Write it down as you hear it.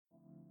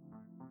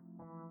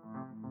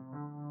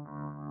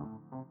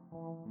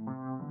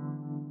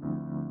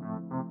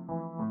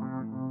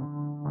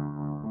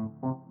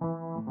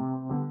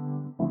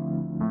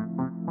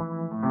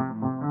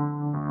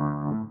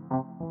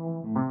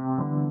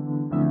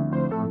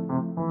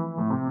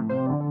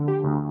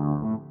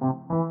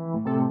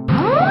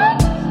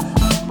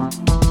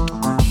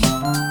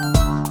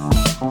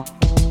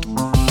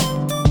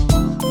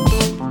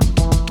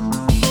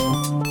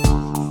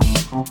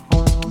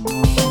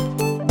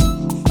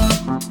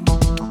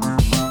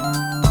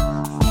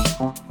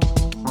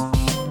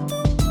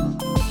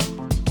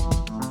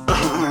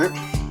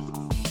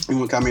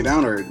coming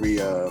down, or we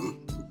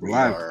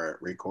Live. are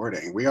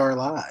recording. We are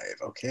live.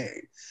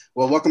 Okay.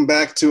 Well, welcome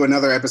back to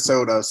another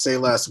episode of Say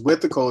Less with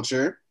the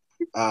Culture.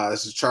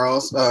 This is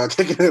Charles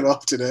kicking it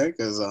off today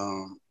because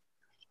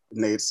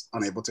Nate's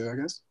unable to, I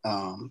guess.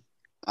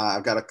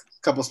 I've got a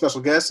couple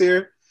special guests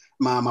here.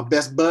 My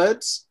best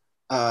buds.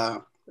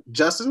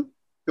 Justin,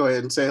 go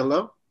ahead and say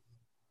hello.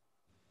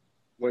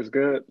 What's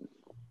good?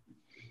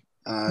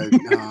 You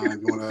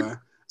want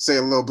to say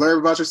a little blurb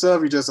about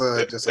yourself? You just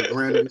a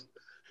random.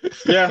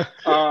 Yeah,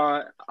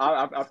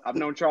 I've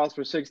known Charles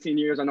for 16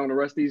 years. I know the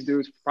rest of these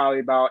dudes for probably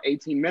about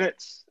 18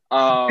 minutes.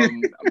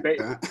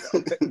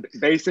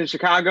 Based in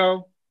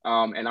Chicago,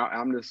 and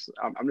I'm just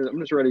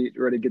ready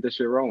to get this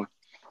shit rolling.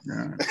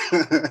 Yeah.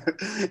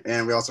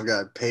 And we also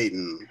got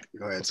Peyton.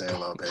 Go ahead and say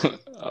hello, Peyton.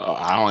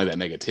 I don't like that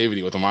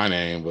negativity with my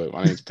name, but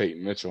my name's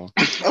Peyton Mitchell.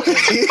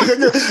 Okay,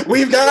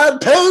 we've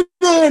got Peyton.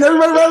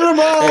 Everybody round of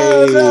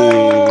applause.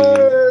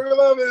 Hey, we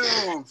love him.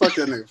 Fuck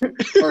that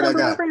nigga. Or that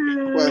guy.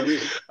 Well,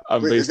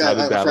 I'm based out of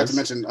I forgot Dallas. to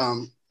mention,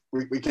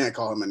 we can't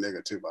call him a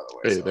nigga too, by the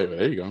way. Hey, So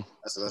there you go.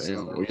 that's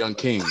We're young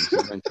kings.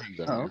 Okay.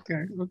 Oh,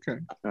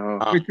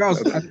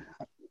 Because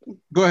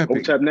go ahead, Pete.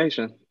 Hotep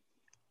Nation.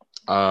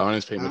 My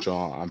name's Peyton Mitchell.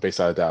 I'm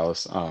based out of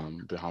Dallas.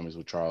 Been homies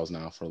with Charles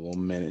now for a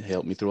little minute. He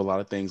helped me through a lot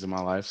of things in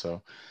my life,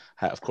 so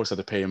of course I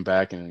had to pay him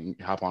back and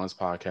hop on his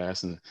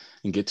podcast and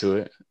get to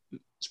it.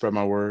 Spread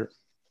my word.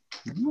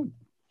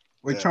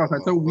 Wait, Charles, I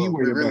thought we were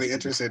we're your really best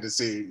interested to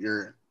see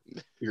your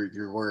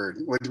word.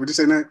 What did you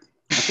say, Nate?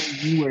 I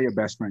thought we were your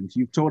best friends.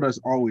 You've told us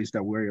always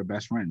that we're your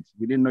best friends.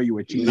 We didn't know you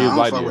were cheating. No, I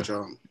lied don't to fuck you. with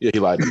y'all. Yeah, he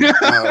lied to me.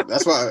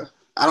 That's why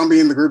I don't be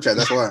in the group chat.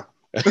 That's why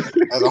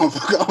I don't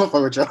fuck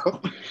with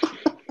y'all.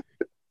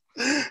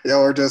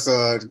 Y'all are just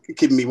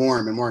keeping me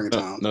warm in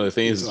Morgantown. No, the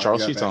thing is, So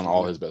Charles I got cheats back on from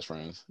all it. his best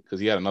friends because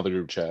he had another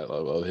group chat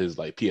of his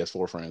like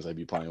PS4 friends I'd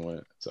be playing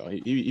with. So he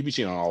be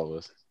cheating on all of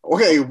us.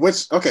 Okay,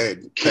 this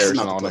Paris is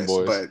not and all the them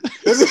place, boys. but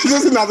this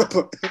is not the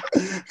place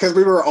because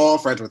we were all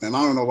friends with him.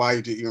 I don't know why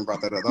you even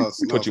brought that up. That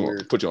was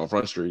weird. Put you on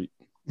Front Street.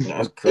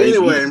 That's crazy.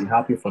 Anyway. You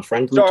hop you from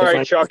friend It's group all to right,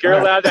 friend Chuck. group. You're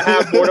allowed to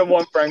have more than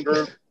one friend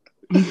group.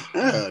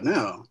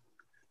 No.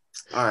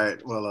 All right.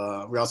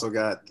 Well, we also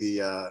got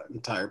the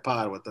entire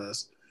pod with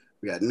us.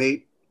 We got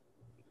Nate,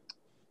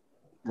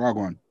 Wrong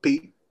one.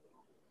 Pete,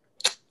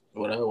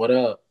 What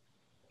up?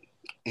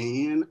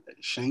 and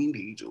Shane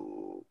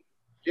Diesel.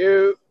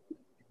 You.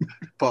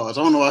 Pause.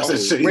 I don't know why I said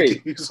Shane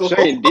Wait, Diesel.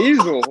 Shane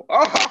Diesel.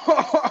 Oh.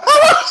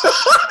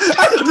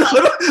 I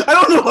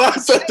don't know why I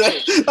said that.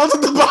 That was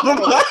at the bottom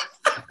of my.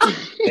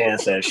 Man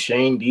said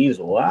Shane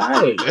Diesel.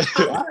 Why,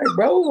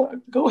 bro?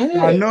 Go ahead.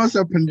 I know it's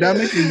a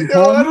pandemic and you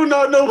Yo, I home. do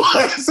not know why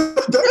I said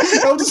that.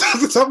 That was just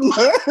at the top of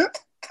my head.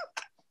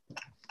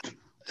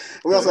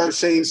 We also have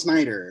Shane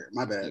Snyder.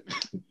 My bad.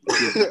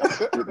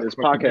 This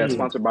podcast is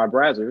sponsored by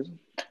Brazzers.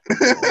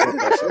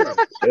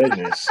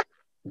 Goodness.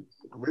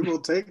 We will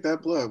take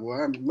that plug.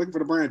 Well, I'm looking for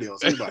the brand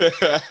deals. Anybody?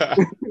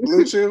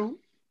 Blue Chew.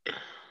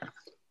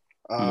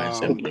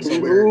 So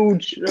Ooh,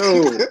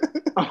 Joe.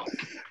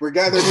 we're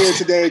gathered here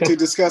today to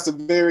discuss a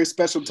very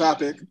special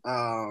topic.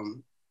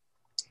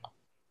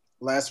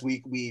 Last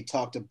week we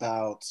talked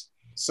about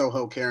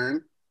Soho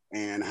Karen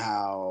and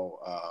how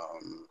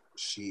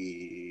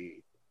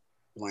she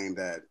blamed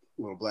that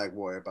little black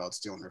boy about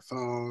stealing her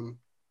phone,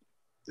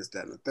 this,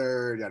 that, and the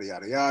third, yada,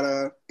 yada,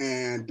 yada.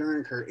 And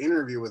during her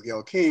interview with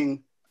Yo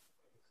King,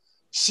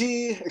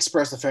 she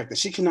expressed the fact that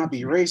she cannot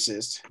be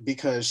racist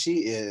because she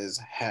is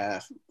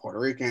half Puerto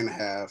Rican,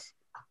 half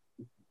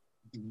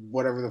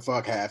whatever the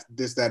fuck, half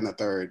this, that, and the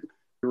third.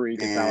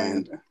 Greek,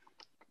 Italian. And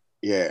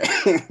yeah.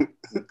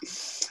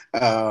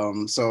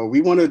 So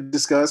we want to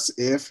discuss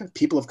if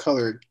people of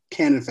color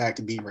can in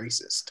fact be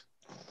racist.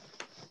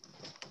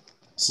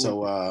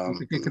 So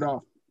To kick it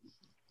off.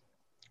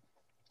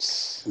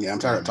 yeah, I'm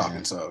tired of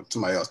talking, so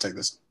somebody else take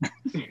this.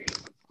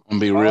 I'm gonna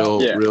be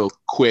real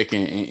quick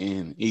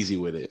and easy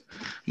with it.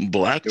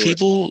 Black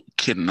people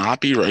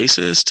cannot be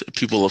racist.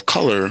 People of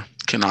color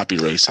cannot be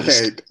racist.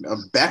 Okay,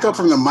 back up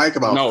from the mic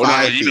about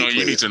 5 feet, you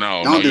please. need to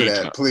know. Don't No, do you need to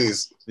that, know.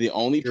 please. The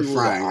only You're people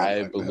that frying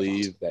I up like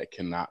believe that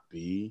cannot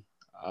be,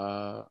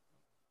 or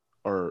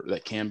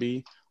that can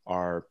be,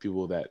 are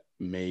people that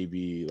may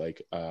be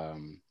like a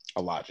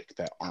logic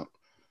that aren't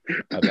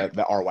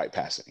that are white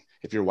passing.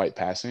 If you're white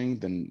passing,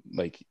 then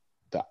like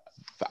the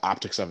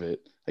optics of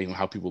it, like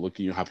how people look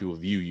at you, how people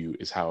view you,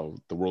 is how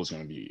the world's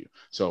going to view you.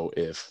 So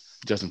if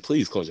Justin,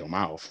 please close your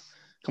mouth.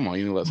 Come on,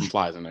 you need to let some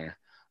flies in there.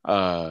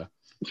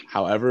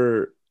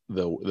 However,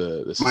 the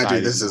Mind society,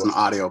 you, this is an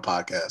audio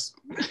podcast.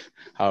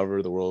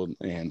 however, the world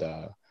and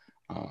our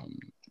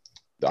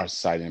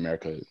society in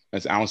America,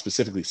 as I don't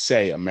specifically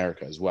say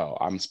America as well.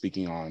 I'm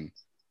speaking on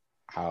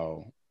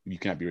how you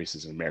cannot be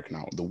racist in America.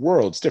 Now, the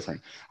world's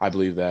different. I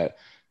believe that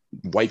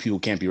white people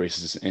can't be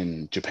racist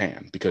in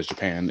Japan because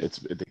Japan,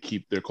 they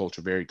keep their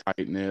culture very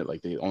tight knit.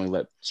 Like they only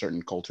let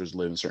certain cultures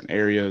live in certain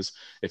areas.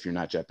 If you're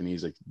not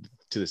Japanese, like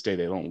to this day,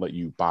 they don't let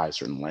you buy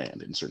certain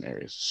land in certain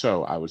areas.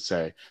 So I would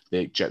say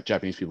that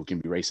Japanese people can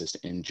be racist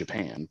in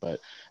Japan, but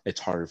it's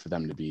harder for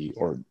them to be,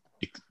 or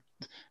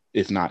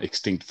if not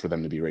extinct, for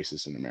them to be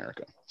racist in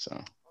America. So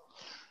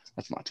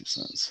that's my 2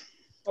 cents.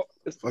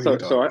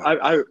 So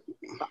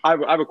I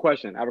have a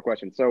question.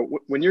 So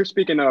when you're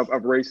speaking of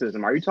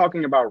racism, are you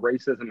talking about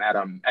racism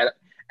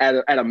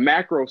at a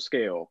macro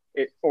scale,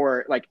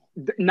 or like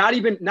not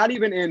even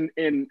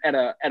in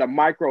at a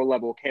micro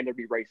level can there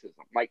be racism?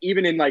 Like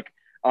even in like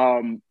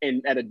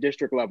at a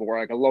district level or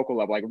like a local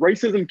level, like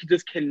racism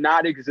just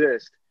cannot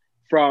exist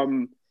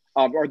from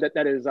or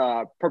that is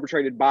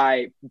perpetrated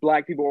by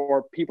Black people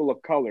or people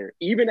of color,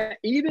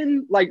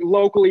 even like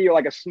locally or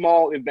like a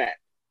small event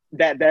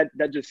that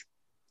just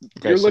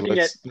you're looking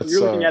at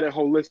it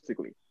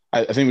holistically.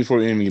 I think before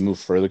we even move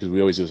further, because we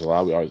always do this a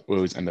lot, we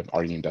always end up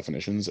arguing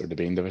definitions or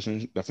debating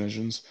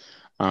definitions.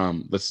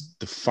 Let's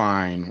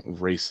define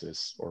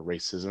racist or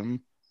racism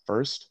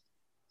first,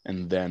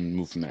 and then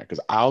move from there.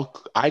 Because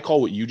I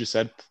call what you just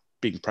said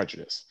being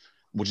prejudice,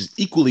 which is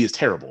equally as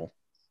terrible,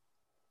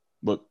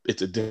 but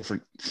it's a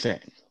different thing.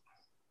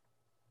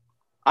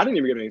 I didn't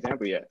even give an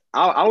example yet.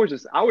 I was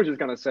just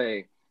gonna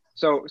say.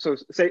 So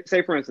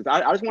say for instance,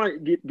 I just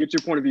want to get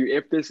your point of view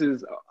if this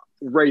is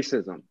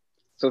racism.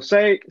 So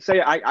say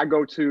I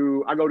go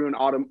to an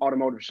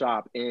automotive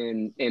shop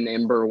in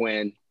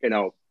Berwyn,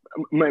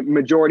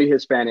 majority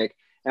Hispanic,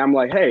 and I'm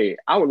like, hey,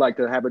 I would like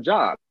to have a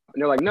job,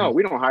 and they're like, no,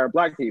 we don't hire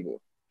Black people.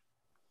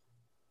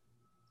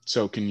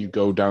 So can you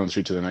go down the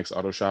street to the next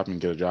auto shop and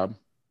get a job?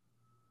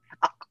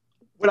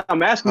 What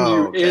I'm asking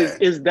you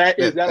is that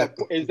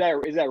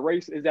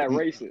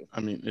racist?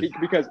 I mean,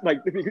 because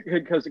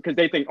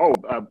they think,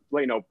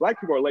 Black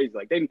people are lazy,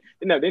 like they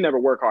never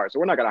work hard, so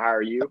we're not gonna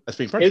hire you. That's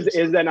being prejudiced.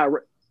 Is that not?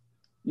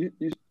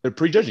 They're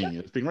prejudging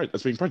you.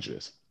 That's being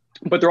prejudice.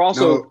 But they're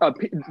also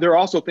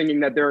thinking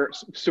that they're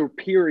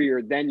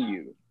superior than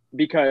you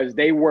because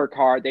they work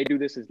hard, they do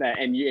this and that,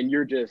 and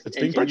you're just. That's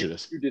being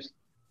prejudice.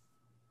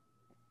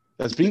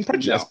 That's being No.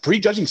 prejudiced. That's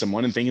prejudging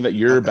someone and thinking that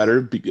you're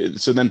better.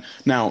 So then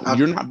now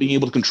you're not being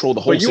able to control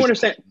the whole. But you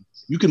understand?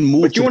 You can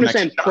move. But you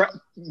understand?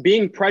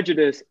 Being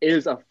prejudiced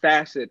is a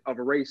facet of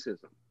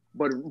racism.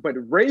 But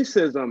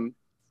racism,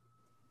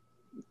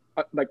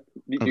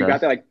 you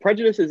got that? Like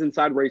prejudice is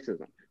inside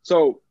racism.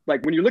 So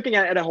like when you're looking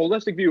at a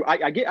holistic view,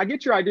 I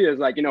get your ideas.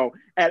 Like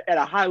at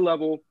a high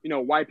level,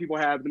 white people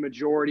have the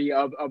majority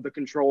of the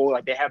control.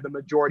 Like they have the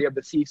majority of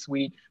the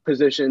C-suite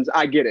positions.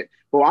 I get it.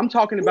 But I'm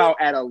talking about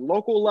at a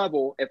local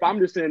level. If I'm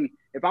just in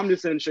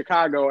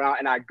Chicago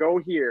and I go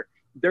here,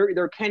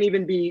 there can't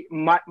even be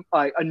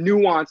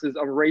nuances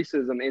of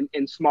racism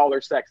in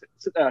smaller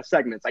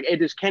segments. Like it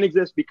just can't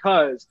exist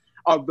because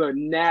of the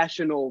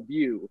national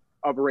view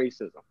of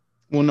racism.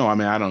 Well, no, I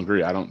mean, I don't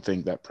agree. I don't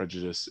think that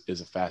prejudice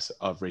is a facet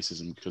of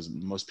racism because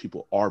most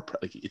people are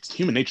it's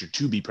human nature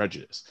to be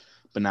prejudiced.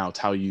 But now it's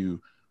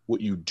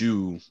what you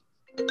do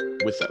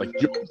with that. Like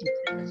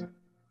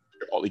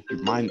your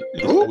mind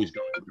is always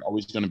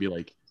going to be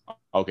like,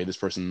 okay, this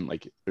person,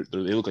 like they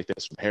look like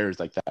this, hair is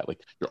like that.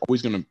 Like you're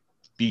always going to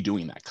be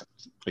doing that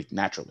like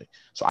naturally.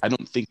 So I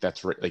don't think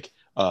that's like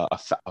a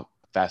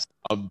facet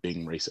of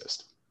being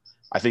racist.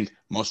 I think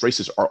most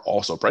racists are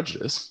also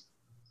prejudiced.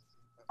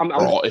 Does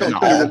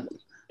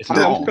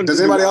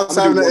anybody else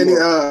have any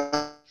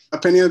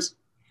opinions?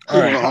 All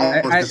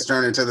right. This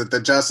turned into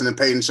the Justin and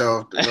Peyton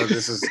show.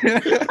 This is.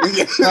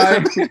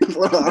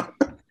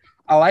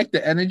 I like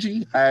the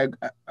energy.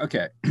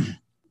 Okay.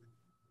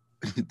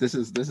 This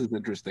is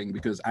interesting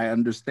because I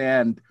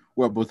understand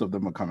where both of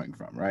them are coming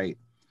from, right?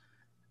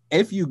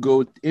 If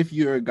you're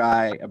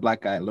a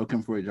Black guy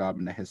looking for a job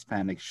in a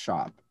Hispanic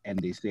shop and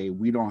they say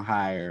we don't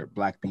hire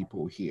Black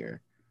people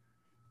here,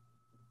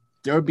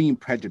 they're being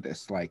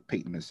prejudiced, like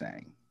Peyton is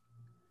saying.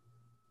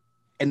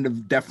 And the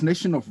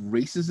definition of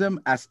racism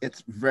as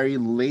its very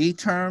lay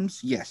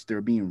terms, yes,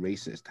 they're being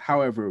racist.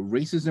 However,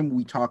 racism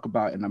we talk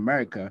about in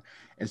America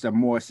is a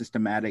more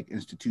systematic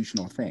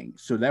institutional thing.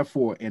 So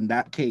therefore, in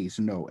that case,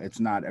 no, it's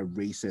not a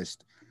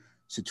racist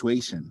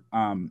situation.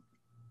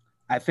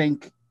 I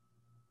think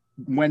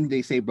when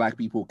they say Black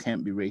people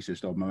can't be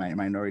racist or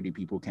minority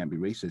people can't be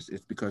racist,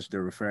 it's because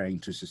they're referring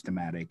to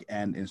systematic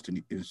and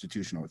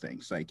institutional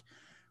things. Like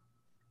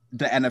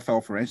the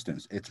NFL, for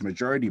instance, it's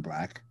majority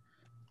Black,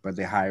 but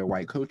they hire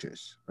white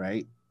coaches,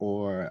 right?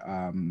 Or,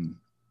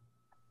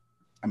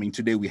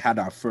 today we had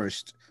our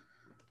first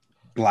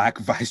Black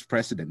vice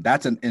president.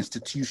 That's an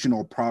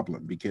institutional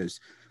problem because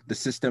the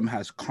system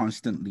has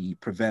constantly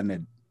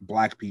prevented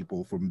Black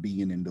people from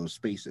being in those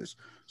spaces.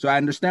 So I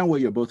understand where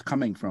you're both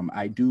coming from.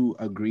 I do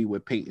agree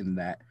with Peyton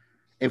that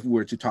if we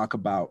were to talk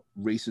about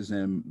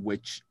racism,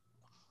 which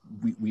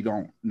we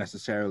don't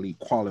necessarily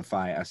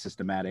qualify as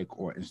systematic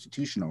or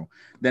institutional,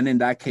 then in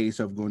that case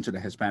of going to the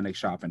Hispanic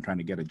shop and trying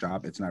to get a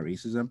job, it's not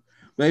racism.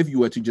 But if you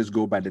were to just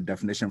go by the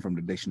definition from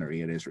the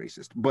dictionary, it is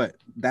racist. But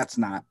that's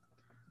not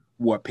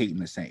what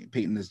Peyton is saying.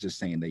 Peyton is just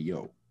saying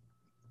that,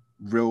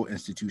 real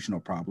institutional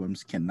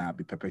problems cannot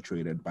be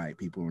perpetuated by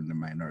people in the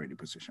minority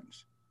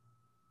positions.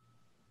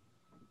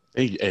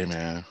 Hey,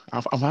 man,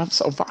 I'm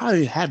so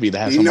finally happy to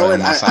have You know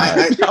somebody what? on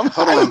my side.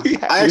 Hold on.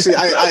 I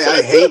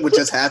hate what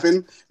just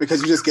happened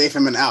because you just gave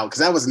him an out because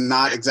that was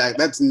not exact.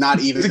 That's not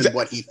even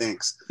what he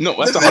thinks. No,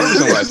 that's 100%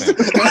 what I think.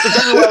 That's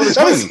exactly what I was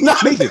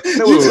explaining. Nathan,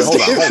 no,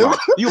 wait, hold on.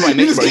 You by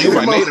Nate, bro. You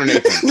by Nate or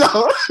Nathan?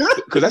 No,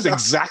 because that's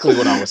exactly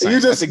what I was saying.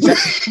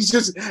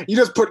 You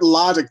just put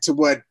logic to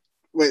what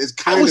it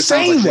kind of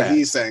sounds like what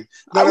he's saying.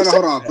 No,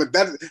 hold on. But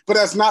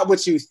that's not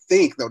what you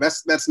think, though.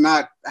 That's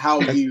not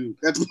how you.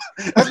 That's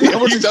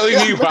what you're telling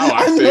me. Wow,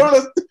 I think.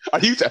 Are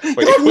you?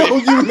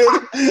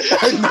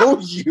 I know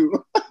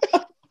you.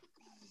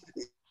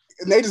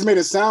 And they just made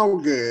it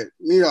sound good.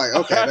 And you're like,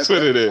 okay, that's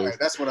what it is. Right,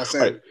 that's what I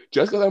said. Right.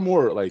 Just because I'm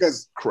more like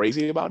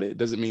crazy about it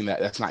doesn't mean that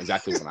that's not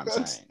exactly what I'm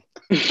saying.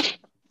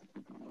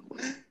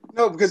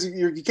 No, because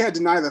you can't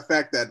deny the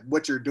fact that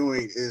what you're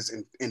doing is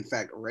in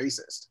fact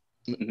racist.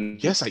 Mm-hmm.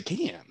 Yes, I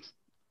can.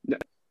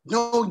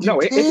 No,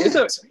 even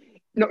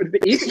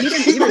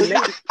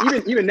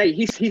Nate.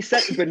 He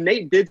said, but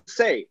Nate did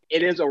say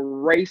it is a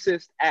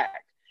racist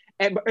act.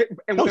 And he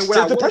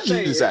said it's a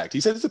prejudice act. He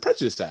said it's a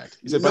prejudice act.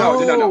 He said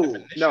no.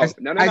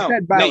 I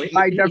said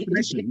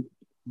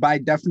by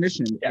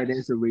definition, it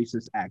is a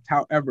racist act.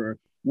 However,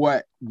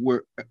 when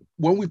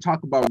we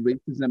talk about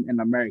racism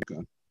in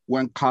America,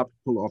 when cops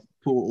pull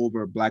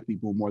over Black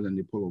people more than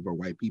they pull over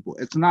white people,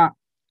 it's not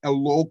a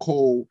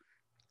local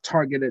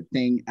targeted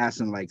thing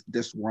as in like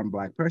this one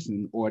Black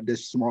person or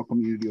this small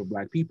community of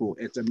Black people.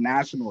 It's a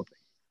national thing,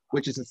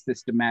 which is a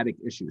systematic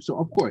issue. So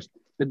of course,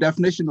 the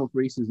definition of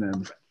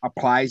racism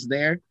applies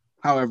there.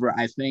 However,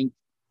 I think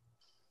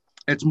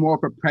it's more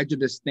of a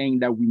prejudice thing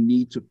that we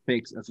need to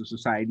fix as a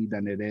society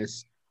than it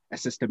is a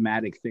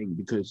systematic thing,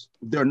 because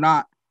they're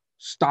not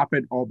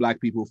stopping all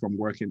Black people from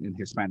working in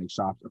Hispanic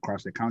shops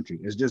across the country.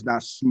 It's just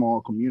that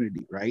small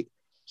community, right?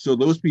 So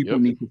those people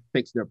need to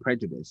fix their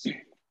prejudice.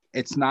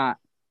 It's not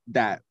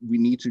that we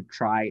need to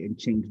try and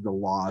change the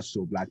laws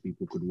so Black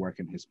people could work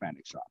in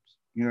Hispanic shops.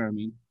 You know what I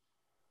mean?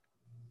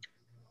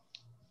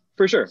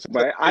 For sure.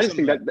 But I just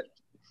think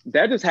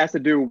that just has to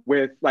do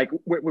with like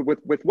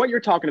with what you're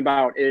talking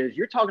about is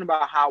you're talking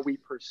about how we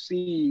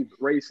perceive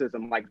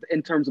racism, like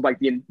in terms of like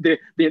the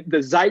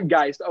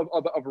zeitgeist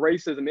of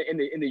racism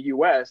in the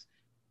US,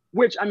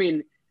 which I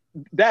mean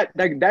that's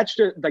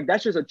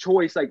just a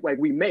choice like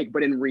we make,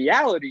 but in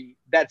reality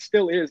that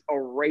still is a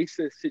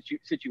racist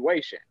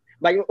situation.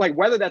 Like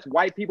whether that's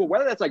white people,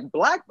 whether that's like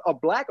a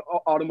black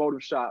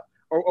automotive shop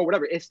or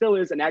whatever, it still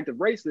is an act of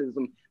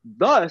racism,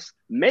 thus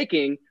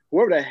making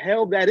whoever the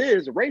hell that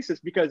is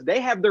racist, because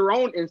they have their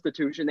own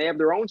institution, they have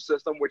their own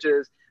system, which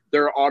is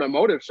their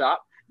automotive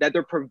shop, that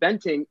they're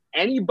preventing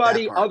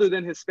anybody other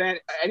than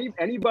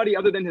anybody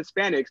other than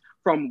Hispanics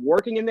from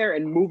working in there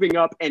and moving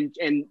up and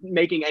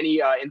making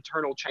any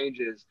internal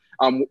changes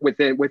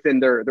within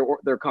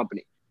their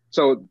company.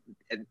 So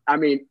I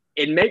mean,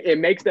 it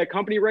makes that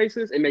company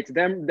racist. It makes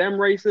them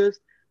racist.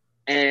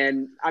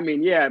 And I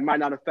mean, yeah, it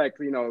might not affect,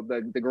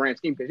 the grand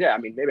scheme, because I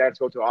mean, maybe I have to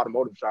go to an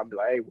automotive shop and be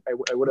like, hey,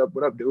 what up,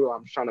 dude?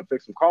 I'm just trying to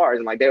fix some cars,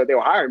 and like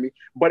they'll hire me.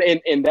 But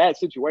in that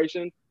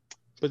situation,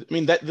 but I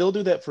mean that they'll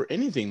do that for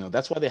anything though.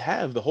 That's why they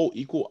have the whole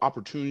equal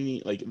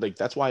opportunity. Like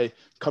that's why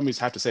companies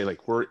have to say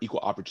like we're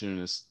equal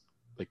opportunist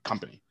like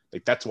company.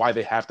 Like that's why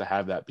they have to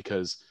have that,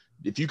 because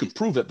if you can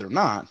prove that they're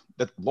not,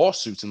 that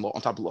lawsuits and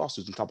on top of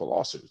lawsuits on top of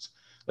lawsuits,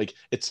 like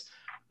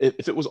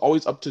if it was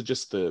always up to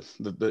just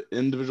the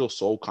individual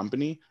sole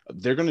company,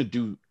 they're going to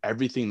do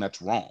everything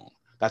that's wrong.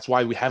 That's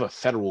why we have a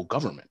federal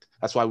government.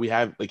 That's why we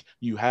have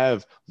you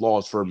have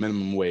laws for a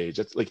minimum wage.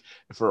 That's like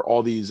for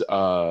all these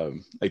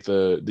like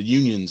the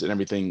unions and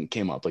everything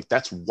came up. Like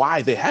that's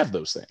why they have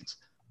those things.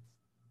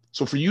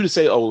 So for you to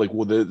say, oh, like,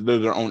 well, they're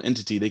their own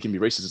entity, they can be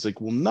racist. It's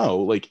like, well, no,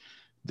 like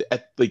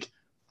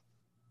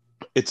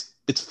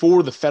it's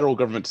for the federal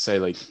government to say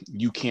like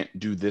you can't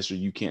do this or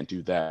you can't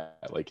do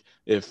that. Like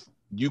if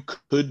you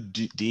could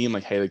deem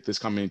like, hey, like this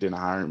company didn't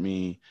hire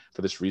me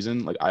for this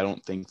reason. Like, I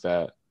don't think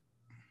that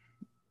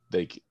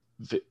like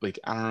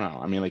I don't know.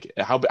 I mean, like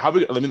how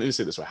big? Let me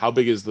say it this way: how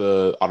big is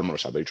the automotive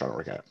shop that you're trying to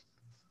work at?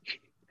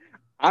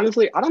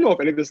 Honestly, I don't know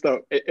if any of this stuff,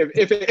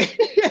 if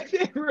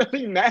it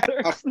really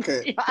matters.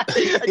 Okay.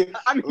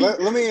 I mean,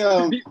 let me.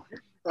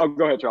 Oh,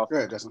 go ahead, Charles. Go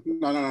ahead, Justin.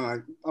 No. I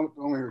want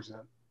to hear what you said.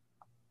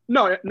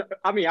 No,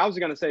 I mean, I was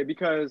gonna say,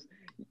 because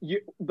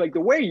you like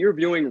the way you're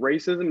viewing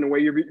racism, the way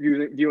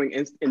you're viewing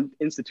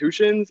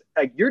institutions,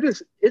 like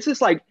it's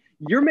just like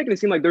you're making it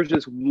seem like there's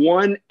just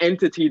one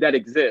entity that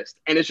exists,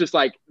 and it's just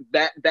like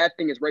that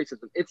thing is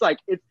racism. It's like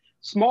it's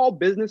small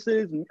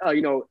businesses,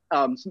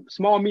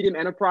 small medium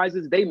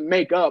enterprises. They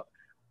make up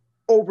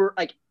over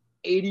like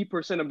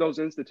 80% of those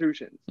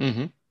institutions.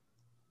 Mm-hmm.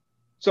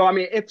 So I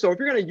mean, if you're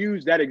gonna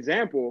use that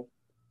example,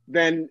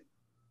 then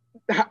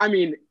I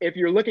mean, if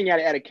you're looking at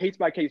it at a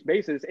case-by-case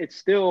basis, it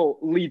still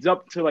leads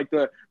up to like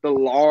the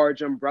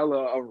large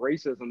umbrella of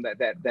racism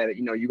that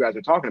you guys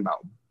are talking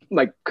about,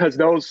 like because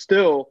those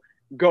still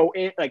go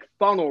in like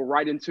funnel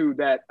right into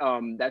that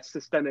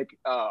systemic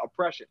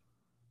oppression.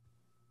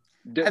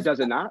 Does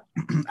it not?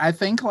 I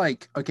think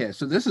okay,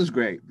 so this is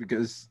great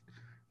because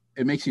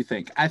it makes you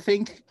think. I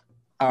think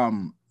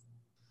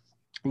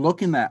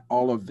looking at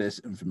all of this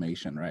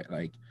information, right?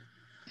 Like,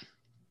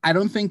 I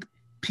don't think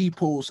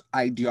people's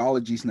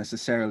ideologies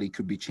necessarily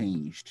could be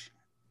changed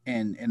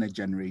in a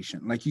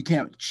generation. Like, you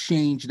can't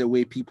change the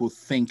way people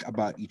think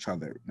about each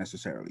other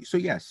necessarily. So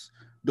yes,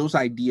 those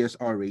ideas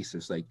are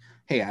racist. Like,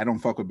 hey, I don't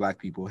fuck with black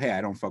people. Hey,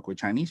 I don't fuck with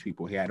Chinese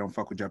people. Hey, I don't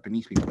fuck with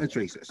Japanese people. It's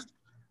racist,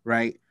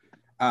 right?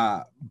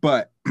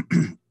 But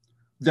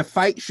the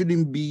fight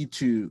shouldn't be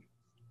to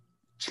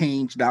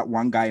change that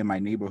one guy in my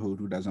neighborhood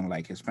who doesn't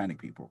like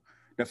Hispanic people.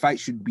 The fight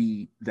should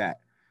be that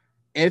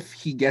if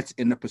he gets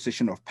in a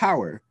position of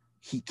power,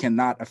 he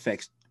cannot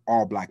affect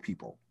all black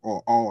people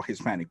or all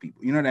Hispanic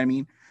people. You know what I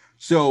mean?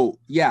 So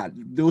yeah,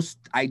 those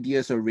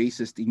ideas are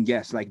racist. And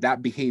yes, like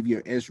that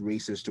behavior is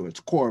racist to its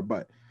core,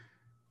 but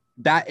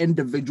that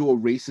individual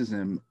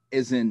racism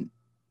isn't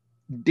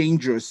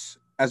dangerous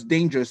as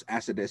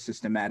it is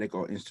systematic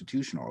or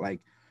institutional.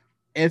 Like,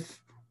 if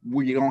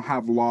we don't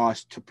have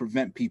laws to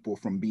prevent people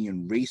from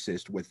being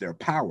racist with their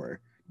power,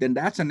 then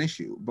that's an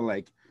issue. But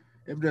like,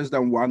 if there's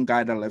that one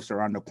guy that lives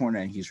around the corner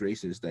and he's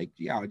racist, like,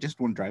 yeah, I just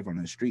won't drive on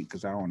the street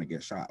because I don't want to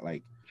get shot.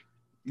 Like,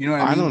 you know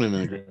what I mean? I don't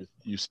even agree with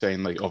you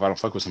saying like, oh, if I don't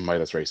fuck with somebody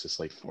that's racist,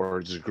 like,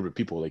 or just a group of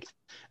people, like,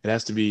 it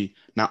has to be,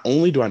 not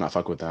only do I not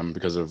fuck with them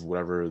because of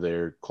whatever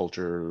their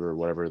culture or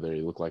whatever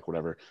they look like,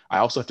 whatever, I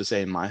also have to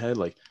say in my head,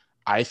 like,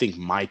 I think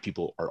my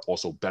people are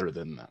also better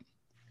than them.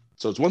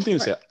 So it's one thing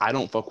to say, I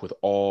don't fuck with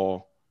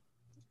all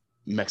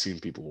Mexican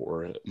people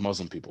or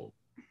Muslim people.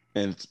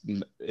 And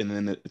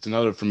then it's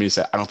another for me to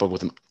say, I don't fuck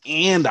with them.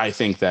 And I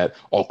think that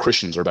all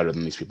Christians are better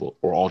than these people,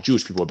 or all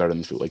Jewish people are better than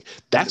these people. Like,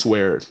 that's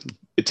where,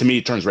 to me,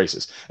 it turns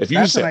racist. If you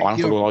just say, oh, I don't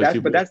fuck with all these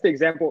people. But that's the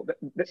example.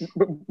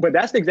 But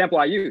that's the example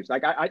I use.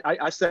 Like,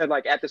 I said,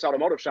 like, at this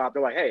automotive shop,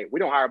 they're like, hey, we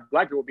don't hire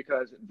black people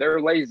because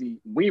they're lazy.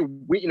 We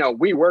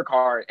work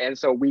hard. And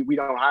so we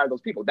don't hire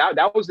those people.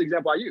 That was the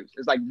example I used.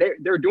 It's like,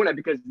 they're doing it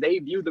because they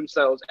view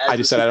themselves as, I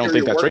just said, I don't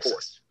think that's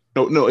racist.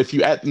 No, if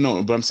you add,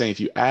 no, but I'm saying if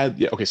you add,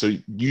 yeah, okay, so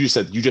you just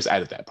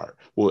added that part.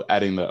 Well,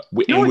 adding the,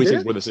 and we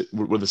think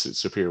we're the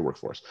superior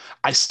workforce.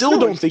 I still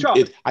don't think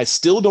it, I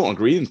still don't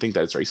agree and think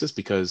that it's racist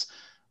because,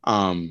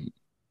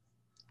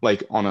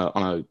 like on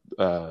a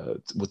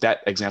with that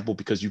example,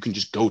 because you can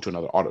just go to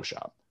another auto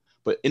shop.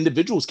 But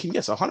individuals can,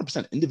 yes,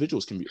 100%,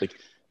 individuals can be, like,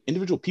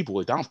 individual people,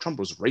 like Donald Trump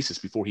was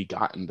racist before he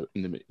got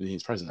in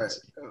his presidency.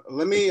 Right.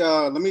 Let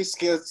me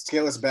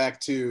scale us back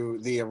to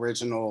the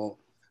original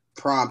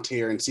prompt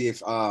here and see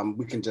if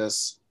we can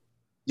just,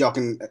 y'all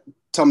can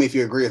tell me if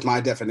you agree with my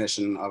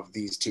definition of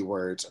these two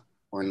words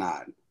or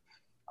not.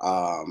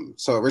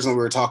 So originally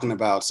we were talking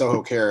about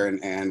Soho Karen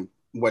and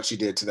what she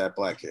did to that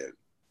black kid.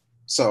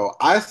 So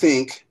I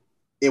think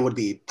it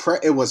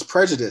was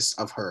prejudice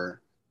of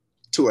her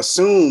to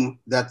assume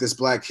that this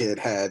black kid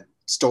had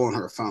stolen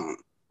her phone.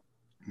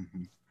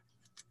 Mm-hmm.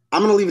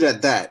 I'm going to leave it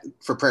at that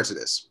for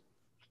prejudice.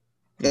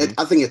 Mm-hmm.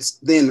 I think it's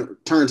then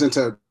turns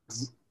into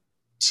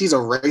she's a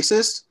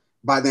racist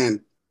by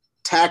then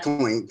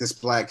tackling this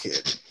black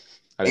kid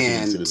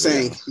and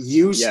saying,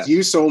 you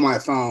stole my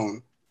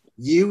phone,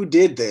 you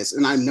did this,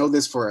 and I know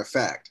this for a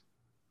fact.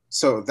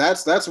 So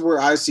that's where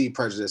I see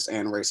prejudice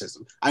and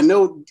racism. I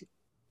know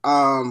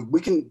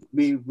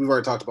we've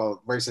already talked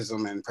about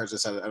racism and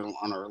prejudice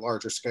on a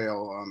larger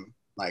scale,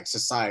 like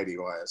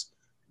society-wise,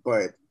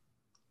 but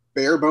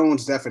bare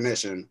bones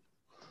definition,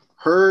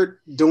 her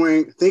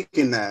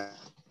thinking that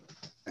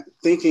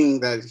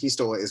he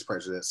stole it is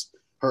prejudice.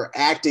 Her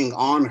acting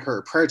on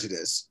her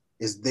prejudice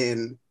is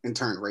then in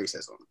turn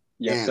racism.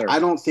 Yes, and sir. I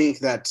don't think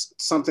that's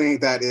something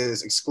that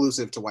is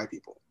exclusive to white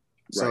people.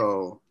 Right.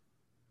 So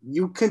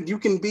you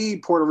can be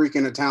Puerto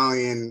Rican,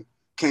 Italian,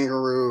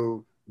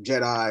 kangaroo,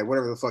 Jedi,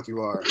 whatever the fuck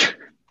you are,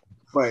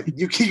 but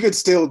you could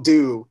still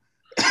do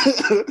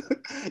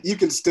you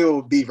can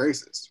still be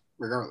racist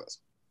regardless.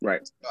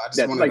 Right.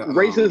 So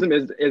racism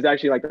is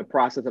actually like the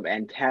process of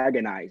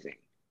antagonizing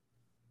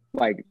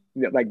like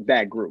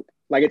that group.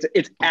 Like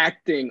it's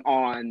acting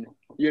on,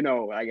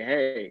 like,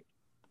 hey,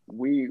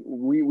 we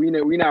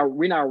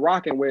not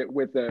rocking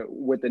with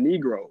the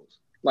Negroes,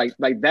 like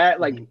that,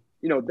 like,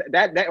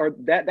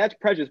 that's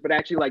prejudice, but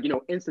actually, like,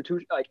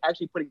 institution, like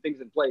actually putting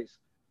things in place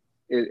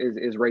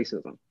is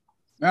racism.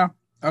 Yeah.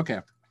 Okay.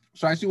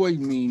 So I see what you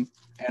mean,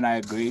 and I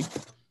agree.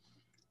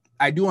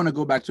 I do want to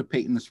go back to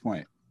Peyton's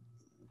point.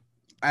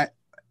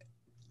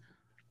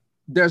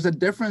 There's a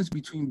difference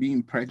between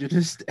being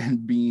prejudiced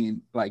and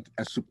being like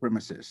a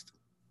supremacist.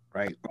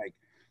 Right? Like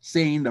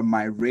saying that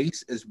my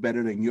race is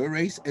better than your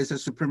race is a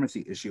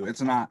supremacy issue. It's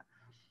not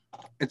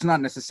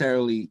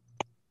necessarily,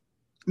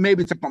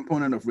 maybe it's a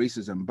component of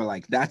racism, but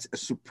like that's a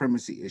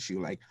supremacy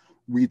issue. Like,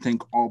 we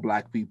think all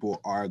black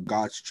people are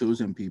God's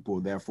chosen people,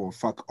 therefore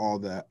fuck all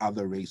the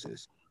other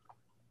races.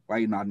 Why are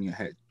you nodding your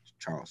head,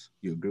 Charles?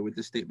 You agree with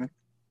this statement?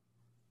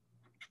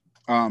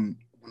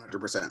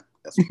 100%.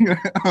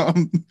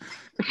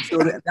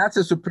 So that's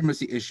a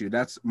supremacy issue.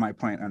 That's my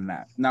point on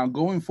that. Now,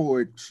 going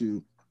forward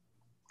to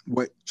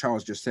what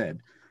Charles just said,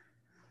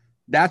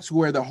 that's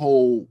where the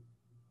whole,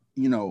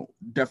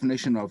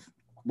 definition of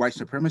white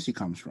supremacy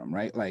comes from,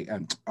 right? Like,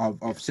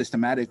 of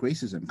systematic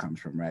racism comes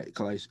from, right?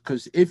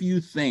 Because if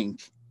you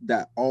think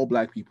that all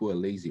Black people are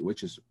lazy,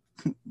 which is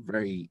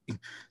very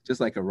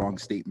just like a wrong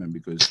statement,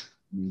 because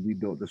we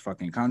built this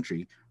fucking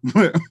country.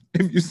 But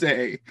if you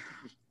say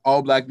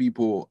all Black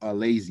people are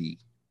lazy,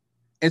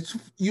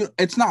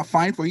 it's not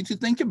fine for you to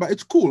think it, but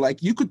it's cool.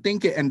 Like, you could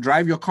think it and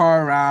drive your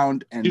car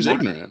around and He's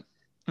ignorant,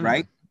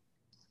 right?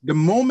 The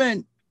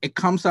moment it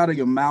comes out of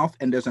your mouth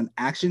and there's an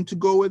action to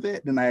go with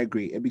it, then I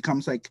agree. It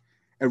becomes like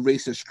a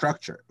racist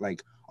structure.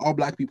 Like, all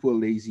Black people are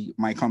lazy,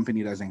 my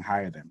company doesn't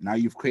hire them. Now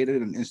you've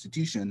created an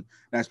institution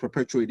that's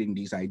perpetuating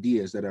these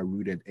ideas that are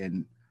rooted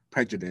in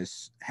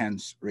prejudice,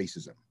 hence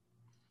racism.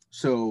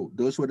 So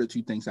those were the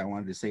two things I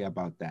wanted to say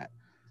about that.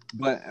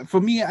 But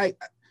for me, I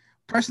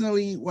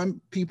personally,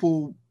 when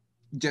people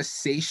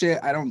just say shit,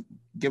 I don't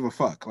give a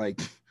fuck.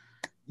 Like,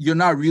 you're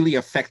not really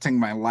affecting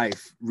my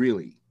life,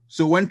 really.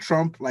 So when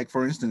Trump, like,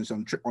 for instance,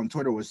 on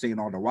Twitter was saying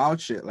all the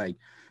wild shit, like,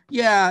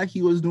 yeah,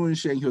 he was doing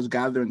shit, he was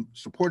gathering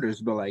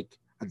supporters, but like,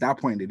 at that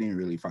point, it didn't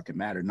really fucking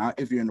matter. Now,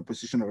 if you're in the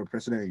position of a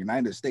president of the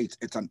United States,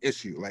 it's an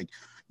issue. Like,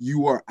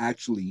 you are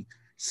actually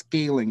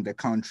scaling the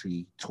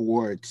country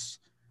towards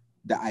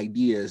the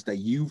ideas that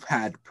you've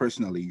had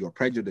personally, your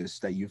prejudice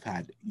that you've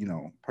had,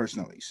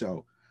 personally.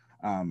 So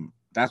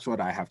that's what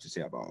I have to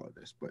say about all of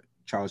this. But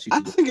Charles,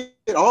 I think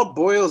it all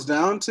boils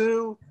down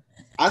to,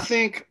 I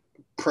think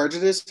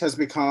prejudice has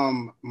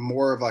become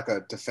more of like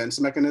a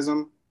defense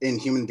mechanism in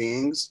human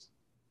beings.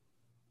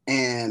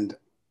 And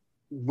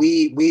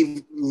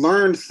we've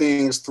learned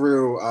things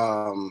through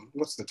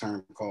what's the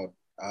term called,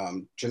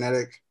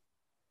 genetic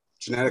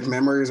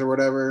memories or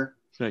whatever.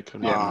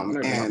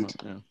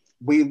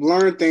 We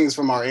learn things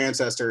from our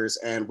ancestors,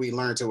 and we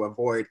learn to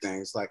avoid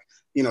things like,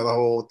 the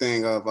whole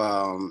thing of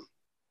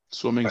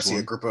swimming. I see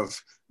a group of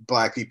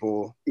Black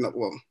people.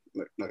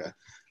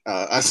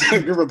 I see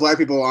a group of Black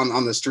people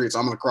on the streets. So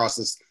I'm gonna cross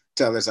this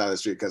to the other side of the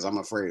street because I'm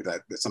afraid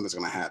that something's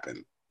gonna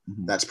happen.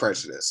 Mm-hmm. That's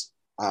prejudice.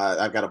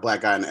 I've got a Black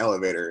guy in the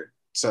elevator,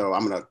 so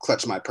I'm gonna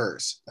clutch my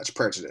purse. That's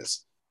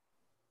prejudice.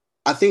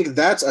 I think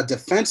that's a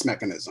defense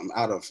mechanism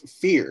out of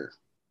fear.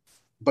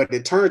 But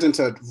it turns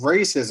into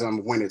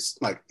racism when it's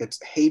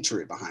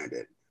hatred behind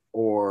it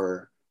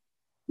or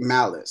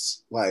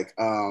malice. Like,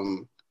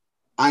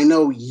 I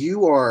know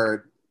you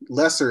are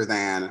lesser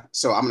than,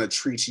 so I'm going to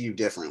treat you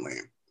differently.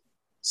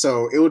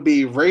 So it would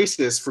be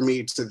racist for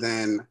me to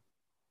then,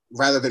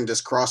 rather than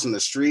just crossing the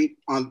street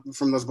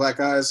from those Black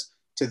guys,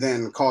 to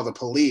then call the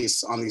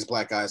police on these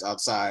Black guys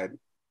outside,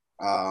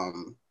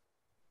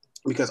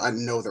 because I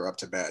know they're up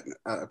to bad,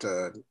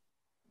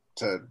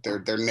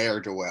 they're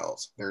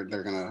ne'er-do-wells. They're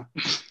gonna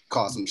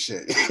cause some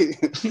shit.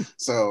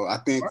 So I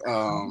think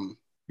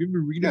you've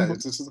been reading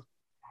books.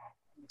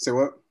 Say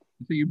what?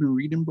 So you've been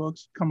reading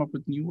books, come up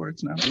with new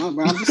words now. No,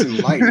 man, I'm just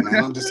enlightened,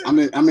 man.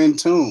 I'm in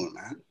tune,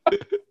 man.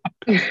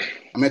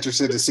 I'm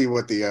interested to see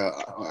what the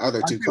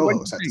other two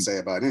co-hosts have to say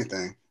about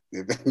anything.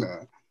 They've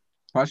been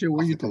Pasha,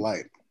 what do you think?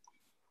 Polite.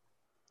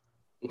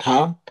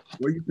 Huh?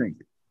 What do you think?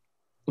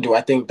 Do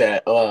I think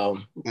that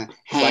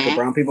Black and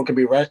brown people can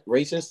be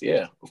racist?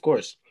 Yeah, of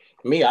course.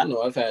 Me, I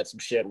know I've had some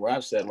shit where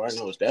I've said where I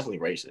know it's definitely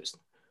racist.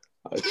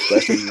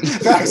 Especially,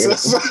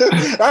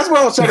 that's what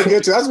I was trying to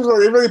get to. That's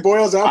what it really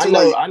boils down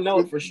to. I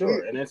know for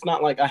sure, and it's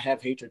not like I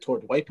have hatred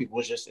toward white people.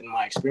 It's just in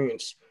my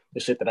experience, the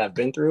shit that I've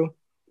been through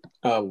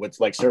with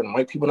like certain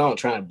white people. And I don't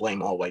try to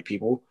blame all white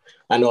people.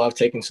 I know I've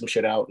taken some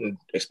shit out, and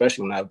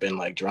especially when I've been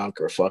like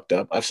drunk or fucked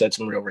up, I've said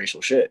some real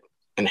racial shit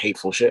and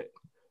hateful shit.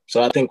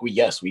 So I think we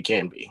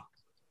can be.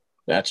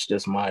 That's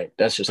just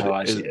how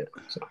I see it.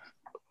 So.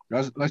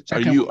 Let's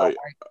check in white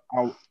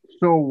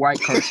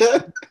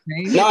culture.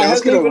 No,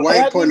 let's get a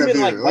white point of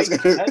view.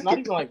 Not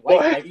even like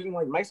white, like even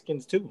like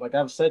Mexicans too. Like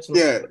I've said some.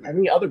 Yeah.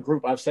 Any other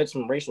group, I've said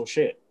some racial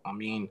shit. I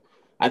mean,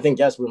 I think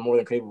yes, we're more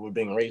than capable of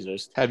being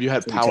racist. Have you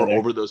had power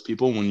over those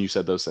people when you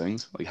said those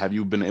things? Like, have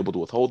you been able to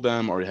withhold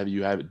them, or have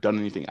you done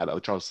anything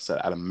like Charles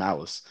said, out of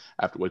malice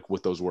after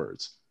with those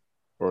words,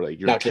 or like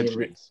your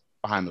intentions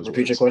behind those words?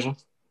 Repeat your question.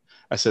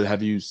 I said,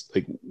 have you,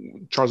 like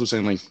Charles was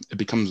saying, like it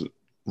becomes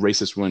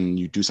racist when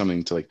you do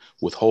something to like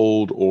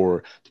withhold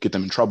or to get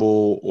them in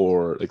trouble,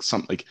 or like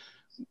something like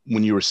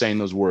when you were saying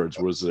those words,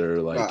 was there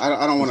like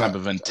I don't want to have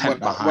of intent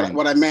behind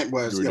what I meant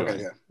was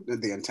the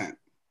intent.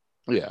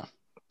 Yeah,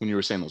 when you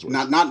were saying those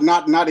words,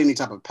 not any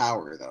type of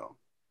power though.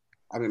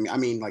 I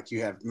mean like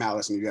you have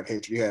malice and you have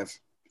hatred, you have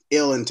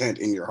ill intent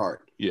in your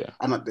heart. Yeah,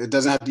 it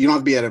doesn't have to, you don't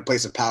have to be at a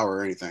place of power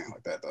or anything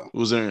like that though.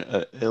 Was there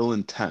an ill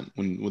intent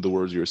with the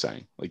words you were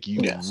saying? Like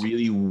you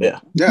really,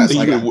 yes,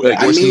 like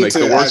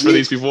the worst for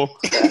these people.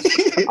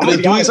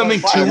 Like doing something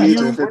to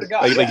you,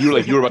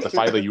 like you were about to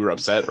fight, like you were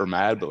upset or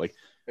mad, but like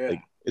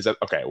is that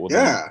okay? Well,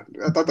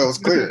 I thought that was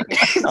clear.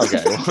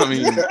 Okay, well,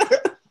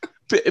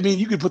 I mean,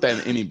 you could put that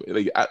in any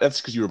that's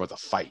because you were about to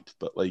fight,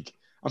 but like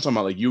I'm talking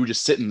about like you were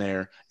just sitting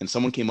there and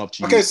someone came up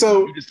to you. Okay,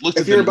 so you just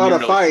if you're about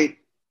to fight,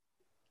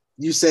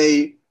 you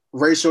say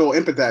racial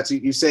epithets.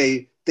 You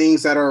say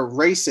things that are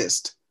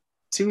racist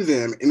to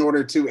them in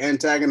order to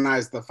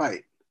antagonize the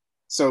fight.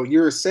 So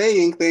you're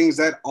saying things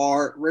that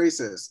are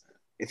racist.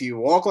 If you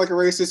walk like a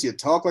racist, you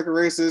talk like a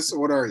racist.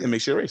 What are you? It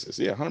makes you a racist.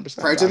 Yeah, 100%.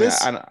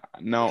 Prejudice?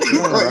 No,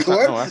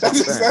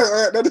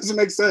 that doesn't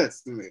make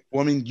sense to me.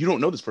 Well, I mean, you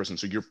don't know this person,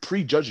 so you're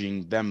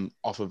prejudging them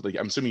off of like.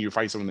 I'm assuming you're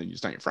fighting someone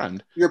that's not your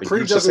friend. You're like,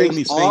 prejudging saying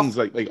these things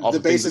like off the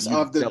basis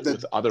of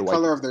the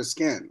color of their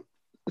skin.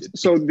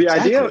 So the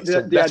idea,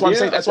 that's what I'm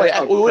saying. That's why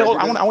I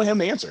want him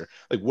to answer.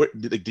 Like, what?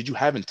 Like, did you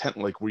have intent,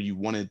 like, where you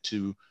wanted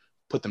to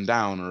put them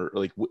down, or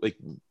like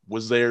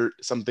was there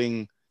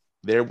something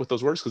there with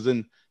those words? Because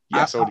then.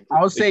 Yeah, so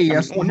I'll say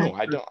yes. No,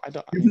 I don't.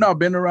 You've not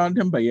been around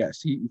him, but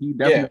yes, he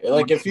definitely. Yeah,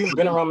 like if you've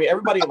been around me,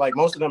 everybody, like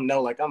most of them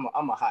know, like I'm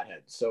a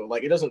hothead. So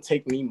like it doesn't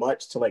take me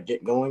much to like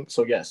get going.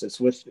 So yes, it's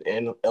with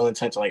an ill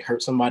intent to like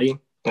hurt somebody,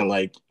 and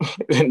like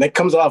and that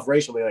comes off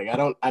racially. Like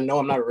I know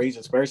I'm not a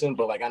racist person,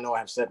 but like I know I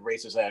have said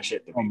racist ass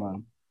shit to people.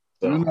 Man.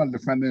 So. You're not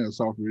defending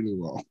yourself really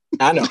well.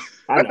 I know.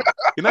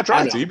 You're not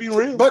trying to. You're being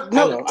real. But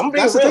no,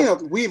 that's the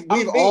thing. We've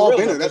all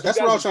been there. That's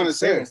what I was trying to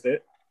say.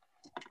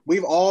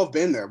 We've all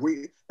been there.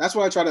 That's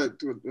why I try to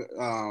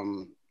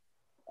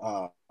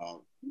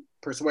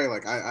persuade.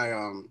 Like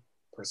I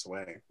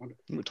persuade.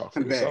 We're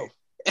talking convey.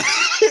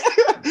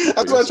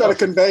 That's what I try to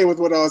convey with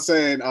what I was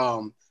saying.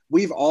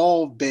 We've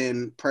all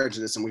been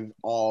prejudiced and we've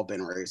all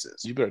been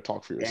racist. You better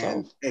talk for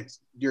yourself. And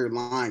you're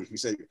lying if you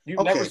say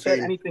you've never said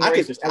anything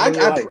racist.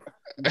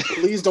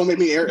 Please don't make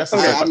me air.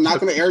 I'm not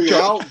going to air you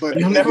out, but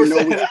you've never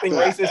said anything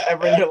racist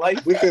ever in your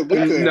life. We could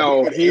air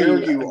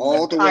you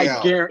all the way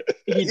out.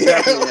 He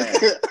definitely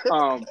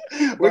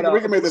has. We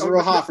can make this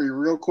real hot for you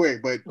real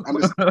quick. But I'm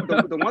just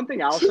the one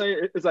thing I'll say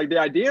is like the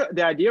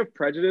idea of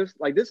prejudice.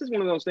 Like this is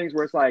one of those things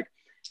where it's like,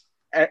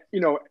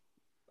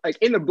 like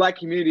in the Black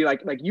community,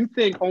 like you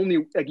think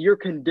only like you're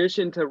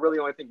conditioned to really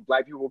only think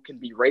Black people can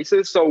be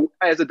racist. So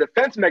as a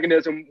defense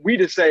mechanism, we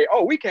just say,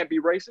 oh, we can't be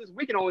racist.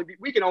 We can only be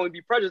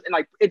prejudiced. And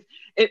like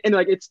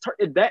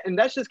and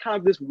that's just kind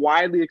of this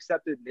widely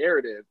accepted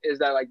narrative is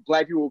that like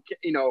Black people,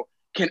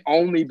 can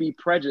only be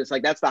prejudiced.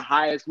 Like that's the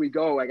highest we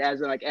go. Like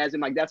as in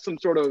that's some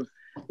sort of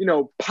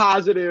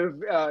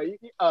positive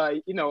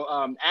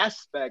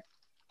aspect.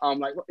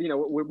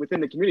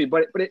 Within the community,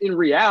 but in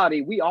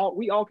reality, we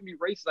all can be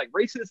racist. Like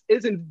racist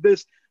isn't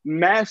this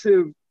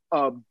massive,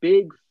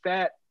 big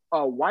fat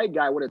white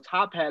guy with a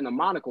top hat and a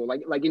monocle,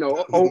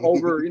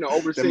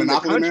 overseeing the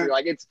country. Man.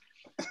 Like it's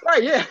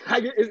right, yeah.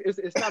 Like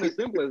it's not as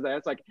simple as that.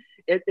 It's like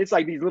it's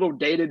like these little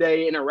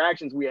day-to-day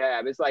interactions we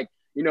have. It's like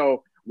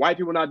white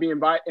people not being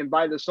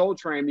invited to Soul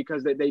Train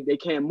because they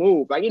can't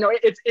move. Like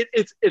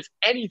it's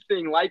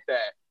anything like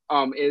that.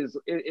 Is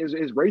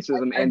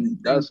racism and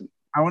does.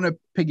 I want to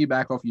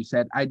piggyback off you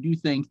said. I do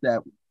think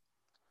that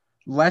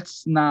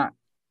let's not.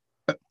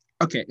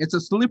 Okay, it's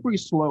a slippery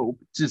slope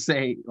to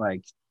say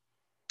like,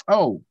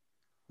 oh,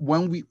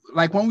 when we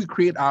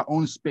create our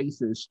own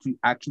spaces to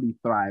actually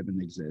thrive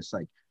and exist.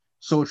 Like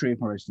Soul Train,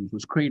 for instance,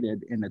 was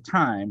created in a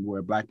time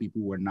where Black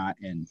people were not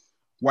in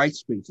white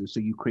spaces, so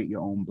you create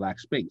your own Black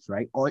space,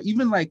 right? Or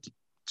even like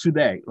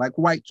today, like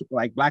Black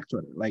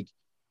Twitter, like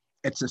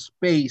it's a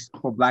space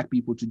for Black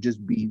people to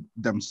just be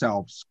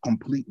themselves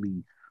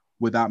completely.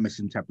 Without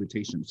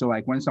misinterpretation. So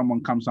like when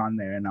someone comes on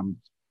there and I'm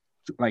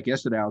like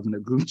yesterday I was in a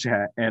group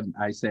chat and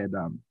I said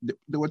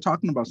they were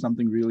talking about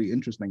something really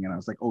interesting and I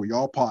was like, oh,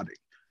 y'all potting.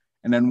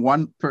 And then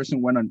one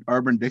person went on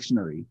Urban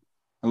Dictionary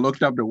and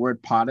looked up the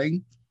word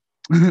potting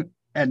and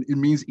it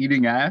means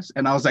eating ass.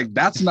 And I was like,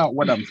 that's not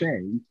what I'm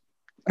saying.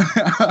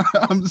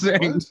 I'm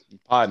saying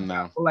potting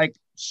now. Like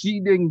she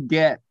didn't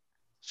get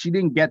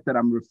that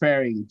I'm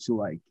referring to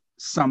like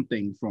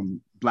something from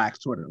Black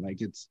Twitter.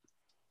 Like it's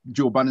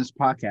Joe Budden's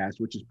podcast,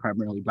 which is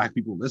primarily Black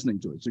people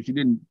listening to it. So she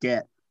didn't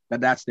get that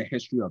that's the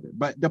history of it.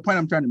 But the point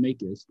I'm trying to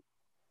make is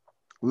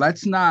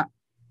let's not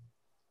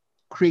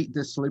create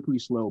this slippery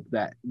slope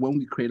that when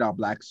we create our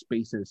Black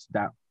spaces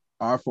that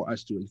are for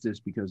us to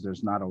exist because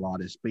there's not a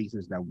lot of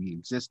spaces that we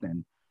exist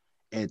in,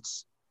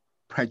 it's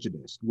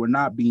prejudiced. We're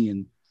not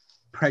being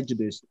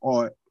prejudiced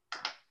or,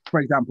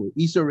 for example,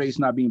 Issa Rae's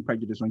not being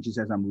prejudiced when she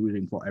says I'm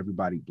rooting for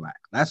everybody Black.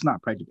 That's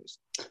not prejudice.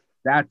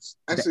 That's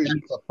actually the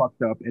are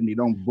fucked up and they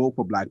don't vote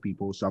for Black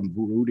people, so I'm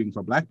rooting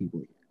for Black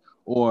people.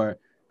 Or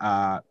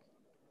I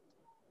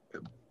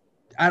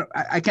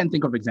can't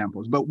think of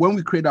examples, but when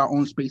we create our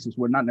own spaces,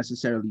 we're not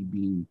necessarily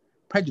being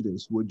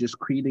prejudiced. We're just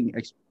creating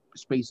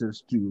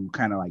spaces to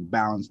kind of like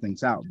balance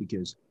things out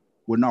because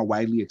we're not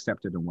widely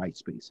accepted in white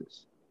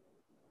spaces.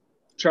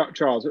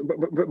 Charles,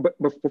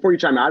 but before you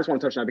chime in, I just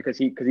want to touch on it because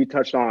he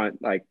touched on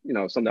like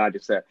something I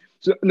just said.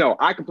 So no,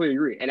 I completely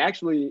agree, and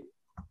actually.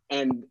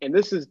 And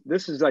this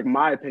is like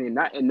my opinion.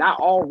 Not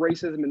all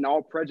racism and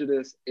all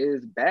prejudice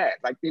is bad.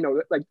 Like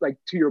like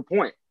to your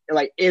point,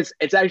 like it's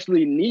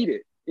actually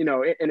needed.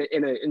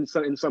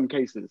 In some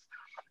cases.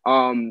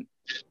 And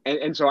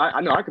so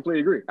I know I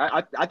completely agree.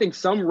 I think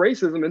some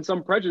racism and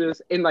some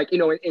prejudice in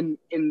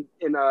in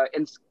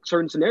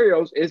certain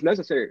scenarios is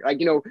necessary. Like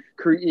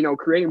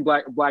creating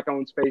black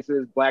owned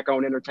spaces, Black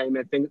owned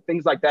entertainment,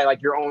 things like that.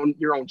 Like your own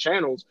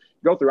channels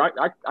go through.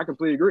 I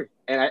completely agree.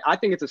 And I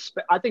think it's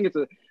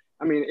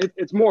I mean,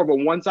 it's more of a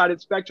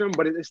one-sided spectrum,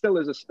 but it still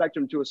is a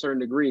spectrum to a certain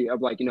degree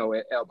of like,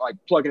 like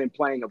plugging and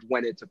playing of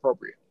when it's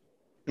appropriate.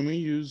 Can we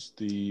use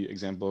the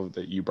example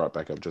that you brought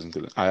back up,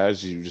 Justin? I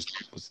actually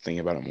just was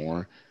thinking about it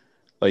more.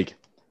 Like,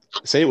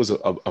 say it was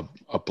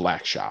a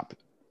black shop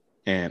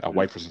and a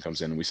white person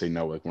comes in and we say,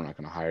 no, like, we're not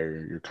going to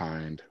hire your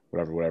kind,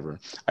 whatever.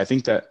 I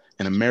think that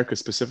in America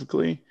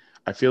specifically,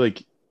 I feel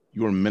like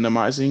you're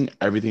minimizing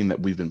everything that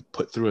we've been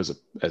put through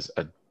as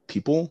a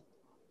people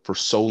for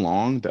so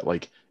long that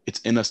like it's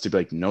in us to be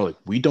like, no, like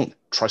we don't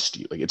trust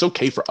you. Like it's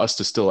okay for us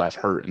to still have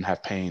hurt and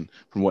have pain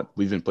from what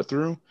we've been put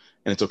through.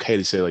 And it's okay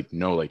to say like,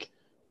 no, like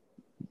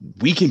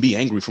we can be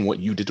angry from what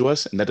you did to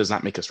us. And that does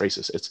not make us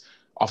racist. It's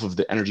off of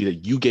the energy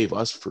that you gave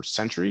us for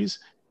centuries.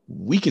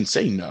 We can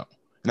say no.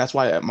 And that's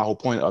why my whole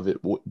point of it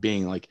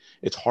being like,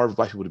 it's hard for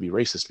black people to be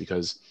racist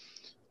because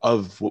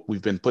of what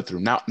we've been put through.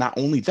 Now, not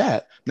only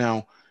that,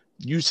 now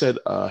you said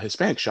a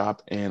Hispanic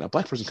shop and a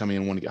black person coming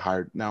in and want to get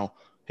hired. Now,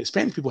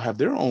 Hispanic people have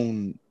their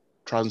own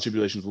trials and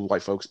tribulations with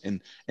white folks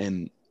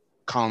and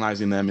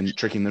colonizing them and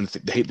tricking them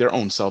to hate their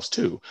own selves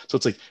too. So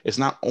it's like, it's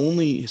not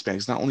only Hispanics,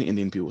 it's not only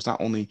Indian people,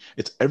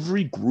 it's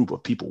every group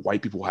of people.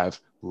 White people have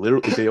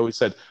literally, they always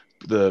said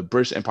the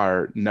British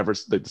Empire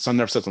the sun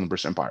never sets on the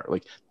British Empire.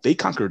 Like they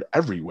conquered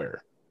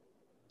everywhere.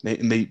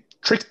 They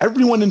tricked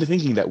everyone into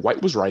thinking that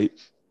white was right.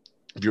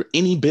 If you're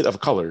any bit of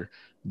color,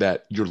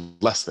 that you're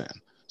less than.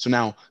 So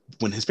now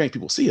when Hispanic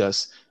people see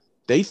us,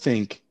 they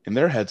think in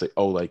their heads like,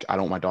 oh, like I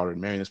don't want my daughter to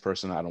marry this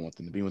person. I don't want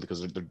them to be with it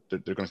because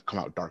they're going to come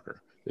out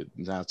darker.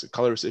 Now it's a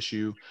colorist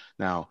issue.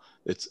 Now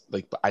it's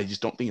like, but I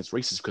just don't think it's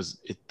racist because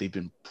they've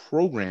been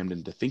programmed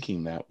into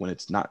thinking that when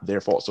it's not their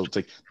fault. So it's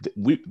like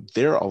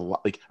they're a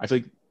lot. Like I feel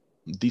like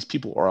these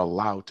people are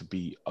allowed to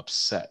be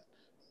upset,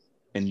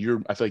 and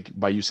I feel like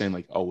by you saying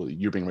like, oh, well,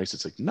 you're being racist.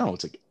 It's like no,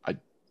 it's like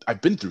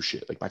I've been through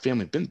shit. Like my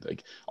family been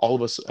like all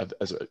of us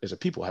as a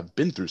people have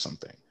been through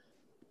something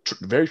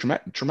very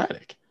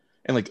traumatic.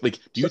 And like,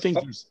 do you think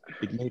there's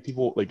like many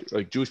people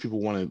like Jewish people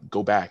want to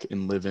go back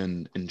and live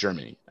in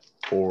Germany,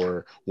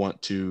 or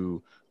want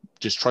to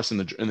just trust in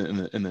the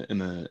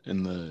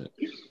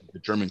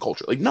German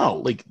culture? Like, no,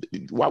 like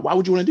why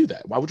would you want to do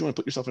that? Why would you want to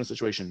put yourself in a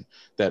situation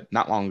that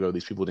not long ago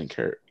these people didn't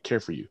care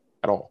for you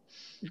at all?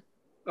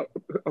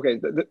 Okay,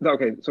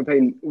 so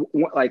Peyton,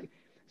 like.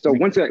 So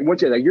once again,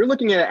 like you're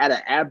looking at it at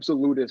an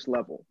absolutist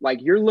level.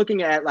 Like you're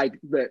looking at like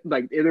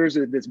there's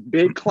this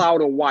big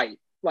cloud of white,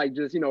 like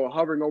just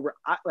hovering over.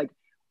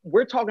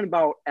 We're talking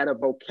about at a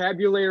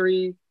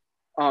vocabulary,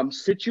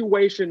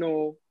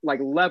 situational like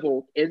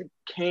level.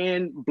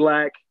 Can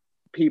black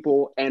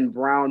people and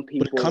brown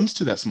people? But it comes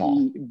to that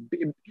small.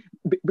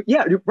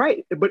 Yeah, you're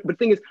right. But the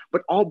thing is,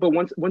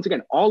 once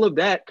again, all of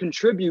that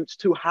contributes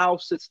to how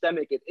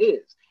systemic it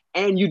is.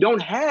 And you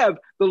don't have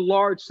the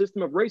large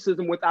system of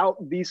racism without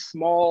these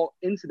small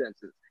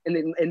incidences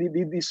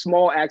and these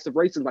small acts of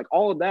racism. Like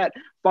all of that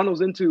funnels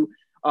into,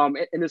 and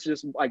it's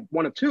just like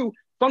one of two,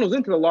 funnels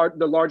into the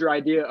larger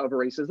idea of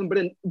racism.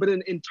 But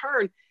in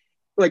turn,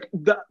 like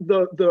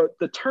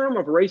the term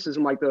of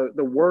racism, like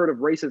the word of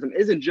racism,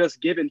 isn't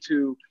just given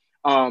to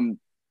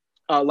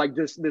like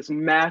this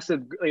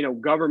massive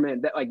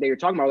government that like they were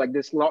talking about, like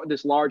this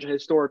large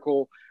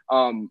historical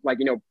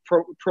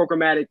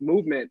programmatic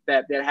movement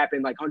that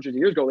happened like hundreds of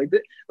years ago.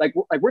 Like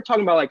we're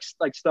talking about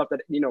like stuff that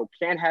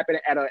can happen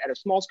at a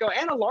small scale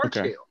and a large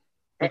scale.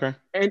 Okay.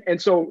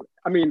 And so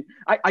I mean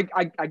I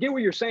get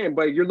what you're saying,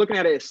 but you're looking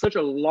at it at such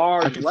a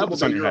large level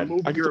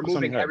that you're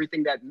removing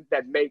everything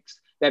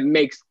that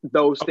makes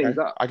those things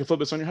up. I can flip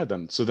this on your head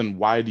then. So then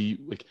why do you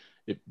like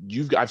if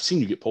I've seen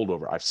you get pulled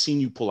over. I've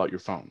seen you pull out your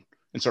phone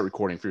and start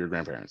recording for your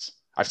grandparents.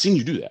 I've seen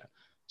you do that.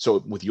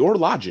 So with your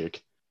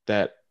logic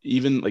that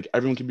even like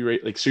everyone can be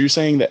right, like, so you're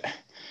saying that,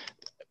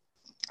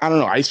 I don't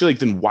know. I just feel like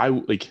then why,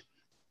 like,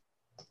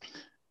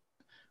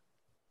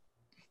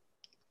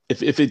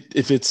 if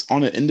it's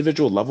on an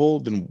individual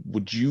level, then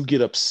would you get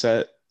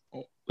upset?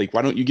 Like,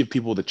 why don't you give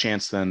people the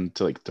chance then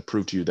to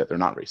prove to you that they're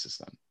not racist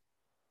then,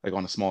 like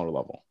on a smaller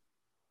level?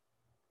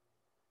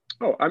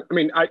 Oh, I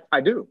mean,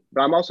 I do,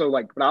 but I'm also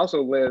like, but I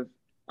also live,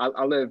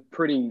 I live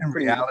pretty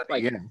reality,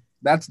 like, yeah.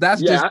 That's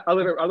just I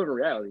live in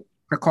reality.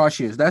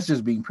 Precautious. That's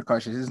just being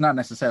precautious. It's not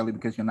necessarily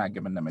because you're not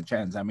giving them a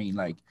chance. I mean,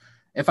 like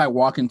if I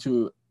walk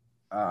into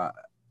a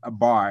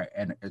bar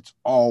and it's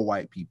all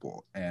white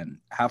people and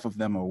half of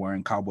them are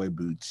wearing cowboy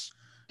boots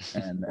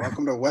and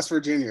welcome to West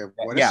Virginia.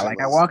 Boy, yeah,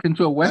 like I walk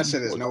into a West. That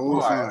shit is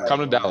no fun. Come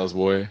to Dallas,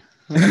 boy.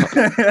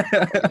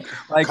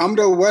 Like come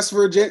to West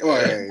Virginia. Oh,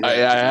 hey,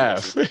 yeah, I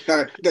have.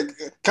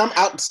 Come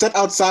out, step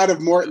outside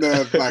of more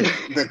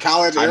the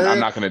college area. I'm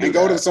not gonna do and that.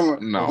 Go to some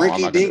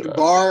rinky-dink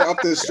bar up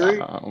the street.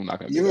 I'm not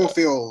gonna. You will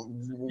feel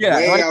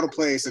way out of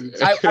place, and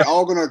they're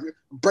all gonna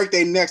break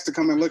their necks to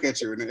come and look at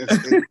you.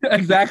 And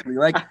exactly.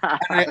 Like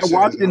I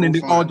walked in and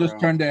they all just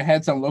turned their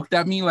heads and looked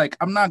at me. Like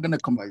I'm not gonna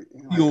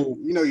feel.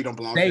 You don't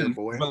belong here,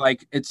 boy. But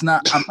like it's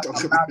not. I'm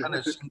not gonna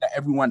assume that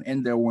everyone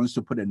in there wants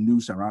to put a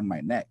noose around my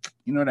neck.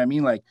 You know what I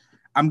mean? Like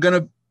I'm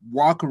gonna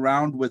walk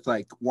around with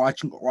like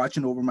watching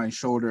over my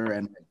shoulder,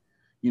 and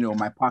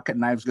my pocket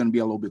knife's gonna be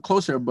a little bit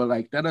closer. But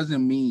like that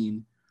doesn't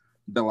mean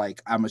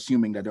like I'm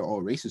assuming that they're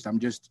all racist. I'm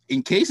just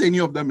in case any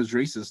of them is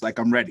racist, like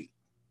I'm ready.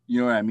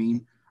 You know what I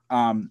mean?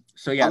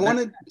 So yeah, I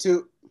wanted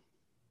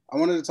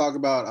to talk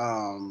about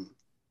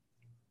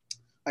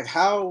like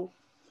how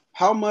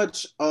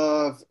much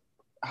are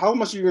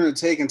you going to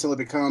take until it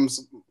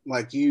becomes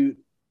like you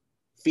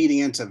feeding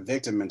into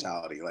victim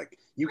mentality? Like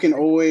you can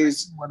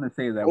always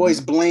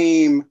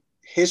blame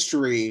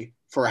history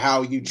for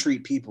how you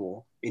treat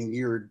people in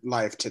your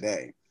life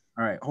today.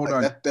 All right, hold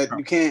on. That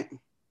you can't.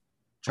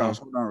 Charles,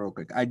 hold on real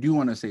quick. I do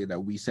want to say that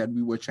we said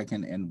we were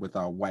checking in with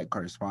our white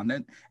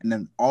correspondent, and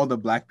then all the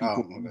black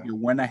people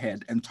went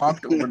ahead and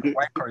talked over the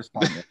white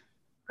correspondent.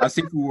 I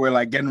think we were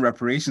like getting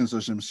reparations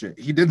or some shit.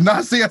 He did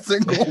not say a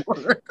single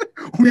word.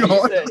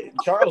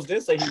 Charles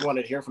did say he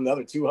wanted to hear from the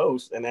other two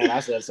hosts, and then I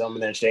said something,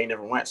 and then Shane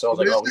never went. So I was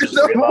like, oh, we just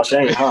forget about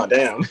Shane. Huh,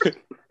 damn.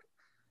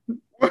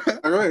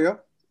 All right, yeah.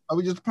 Are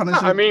we just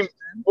punishing? I mean,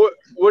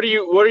 what are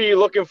you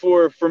looking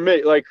for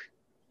me? Like,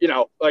 you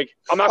know, like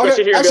I'm not gonna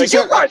sit here and be like,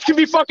 your rights can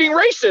be fucking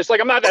racist.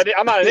 Like I'm not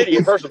an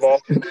idiot, first of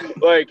all.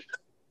 Like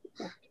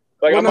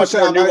I'm much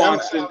more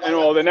nuanced and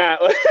all than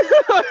that.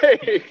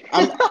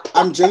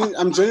 I'm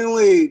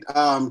genuinely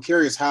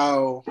curious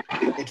how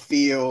it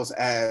feels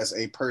as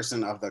a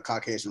person of the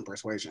Caucasian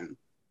persuasion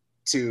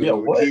to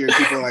hear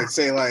people like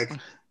say like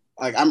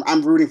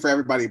I'm rooting for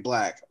everybody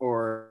black,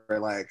 or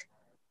like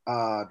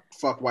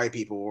fuck white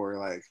people, or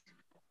like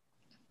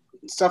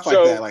stuff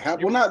like that. Like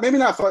maybe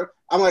not fuck.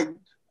 I'm like,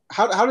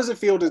 how does it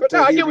feel to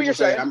I get what you're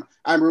saying.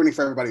 I'm rooting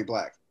for everybody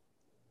black?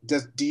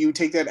 Do you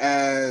take that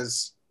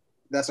as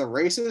that's a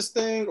racist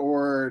thing,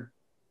 or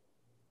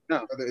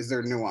no? Is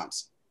there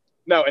nuance?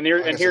 No,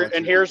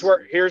 here's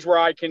where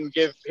I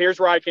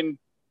can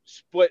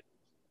split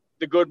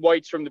the good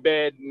whites from the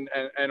bad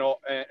and all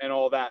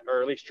that,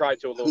 or at least try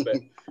to a little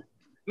bit.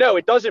 No,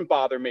 it doesn't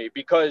bother me,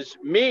 because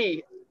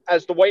me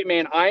as the white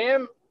man I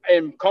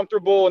am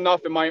comfortable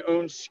enough in my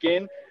own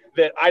skin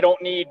that I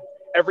don't need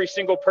every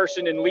single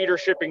person in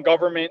leadership and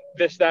government,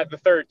 this, that, the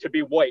third, to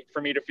be white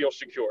for me to feel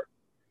secure.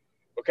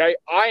 Okay,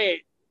 I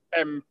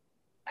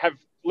have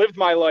lived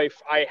my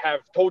life. I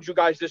have told you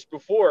guys this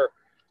before,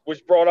 was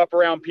brought up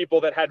around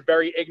people that had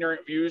very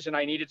ignorant views, and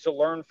I needed to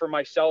learn for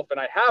myself, and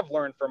I have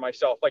learned for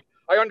myself. Like,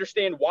 I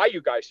understand why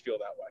you guys feel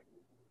that way.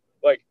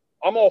 Like,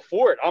 I'm all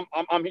for it.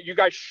 I'm you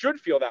guys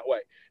should feel that way.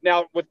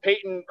 Now, with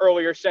Peyton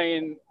earlier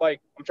saying, like,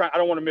 I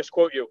don't want to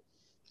misquote you,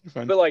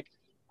 but like,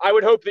 I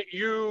would hope that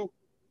you,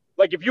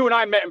 like, if you and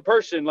I met in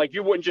person, like,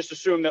 you wouldn't just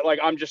assume that, like,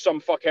 I'm just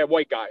some fuckhead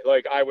white guy.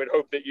 Like, I would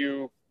hope that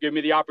you give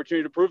me the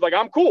opportunity to prove, like,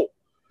 I'm cool.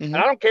 Mm-hmm.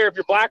 And I don't care if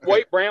you're black,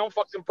 white, brown,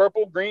 fucking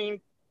purple,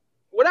 green,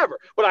 whatever.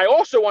 But I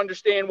also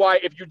understand why,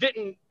 if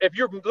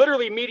you're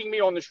literally meeting me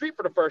on the street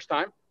for the first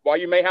time, why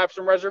you may have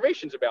some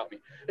reservations about me.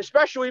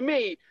 Especially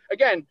me,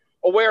 again,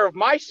 aware of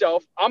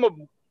myself. I'm a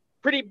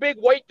pretty big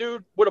white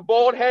dude with a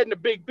bald head and a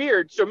big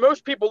beard. So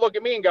most people look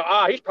at me and go,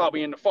 he's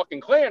probably in the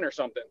fucking Klan or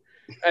something.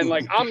 And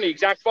like, I'm the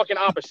exact fucking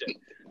opposite.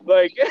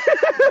 Like,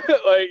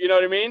 like, you know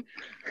what I mean?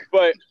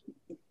 But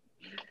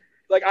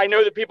like, I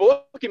know that people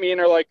look at me and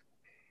they're like,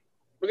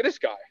 look at this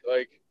guy.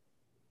 Like,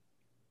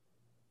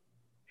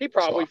 he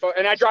probably,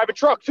 and I drive a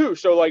truck too.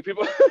 So like,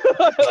 people,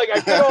 like,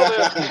 I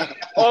get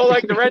all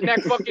like the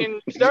redneck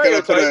fucking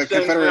stereotypes. Put a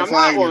Confederate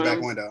flag in your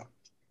back window.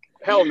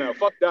 Hell no,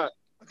 fuck that.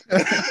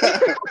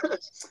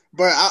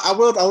 But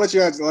I'll let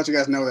you guys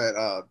know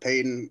that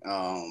Peyton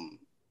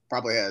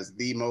probably has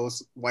the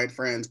most white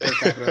friends per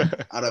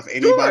capita out of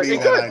anybody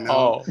that I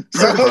know.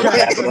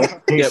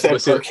 But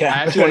see, I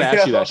actually want to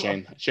ask you that,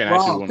 Shane. I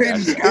actually want to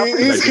ask you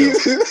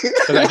that.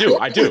 Because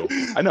I do.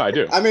 I know I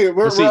do. I mean,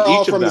 we're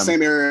all from the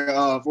same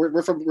area.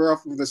 We're from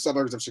the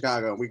suburbs of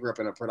Chicago. We grew up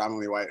in a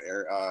predominantly white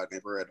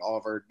neighborhood. All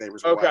of our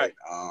neighbors were white.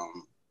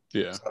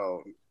 Yeah.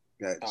 So.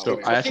 Yeah, so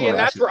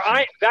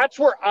that's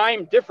where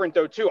I'm different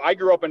though too. I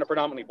grew up in a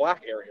predominantly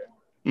black area,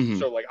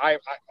 so like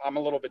I'm a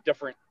little bit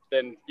different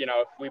than, you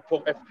know,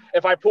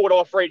 if I pull it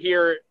off right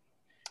here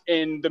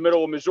in the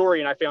middle of Missouri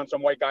and I found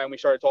some white guy and we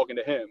started talking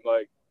to him,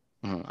 like.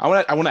 I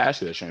want to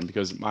ask you this, Shane,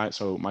 because my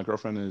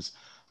girlfriend is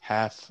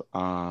half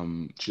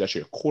she's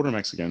actually a quarter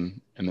Mexican,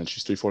 and then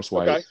she's 3/4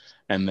 white,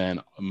 and then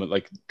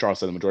like Charles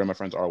said, the majority of my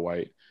friends are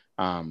white.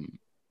 I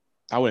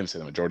wouldn't say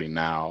the majority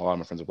now. A lot of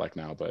my friends are black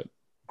now, but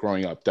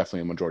growing up,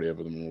 definitely a majority of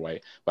them were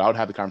white. But I would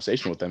have the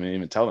conversation with them and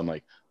even tell them,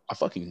 like, I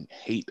fucking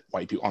hate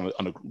white people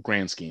on a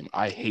grand scheme.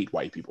 I hate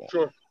white people.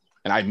 Sure.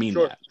 And I mean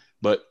that.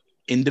 But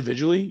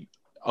individually,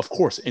 of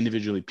course,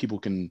 people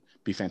can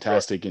be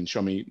fantastic and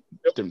show me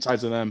different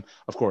sides of them,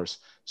 of course.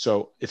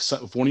 So if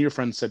one of your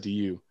friends said to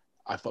you,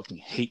 I fucking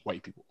hate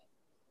white people,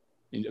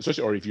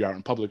 especially, or if you're out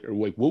in public, or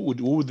like, what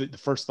would the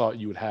first thought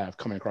you would have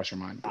coming across your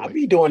mind? I'd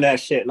be doing that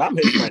shit, and I'm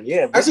his friend.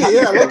 Yeah, actually,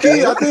 yeah,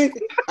 okay.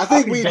 I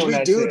think we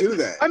do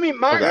that. I mean,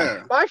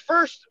 my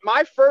first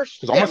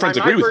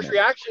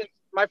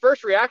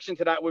reaction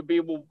to that would be,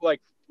 well,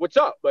 like, what's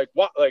up? Like,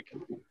 what? Like,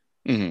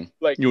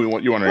 like, you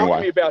wondering why?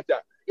 Tell me about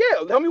that.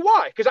 Yeah, tell me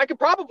why. Because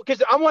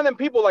I'm one of them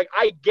people, like,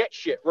 I get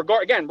shit.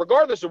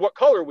 Regardless of what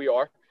color we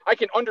are, I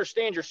can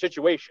understand your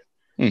situation.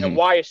 and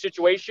why a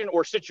situation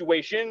or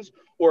situations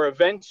or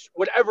events,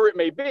 whatever it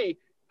may be,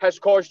 has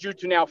caused you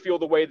to now feel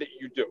the way that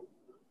you do,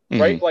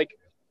 right? Like,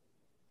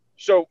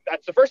 so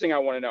that's the first thing I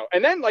want to know.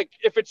 And then, like,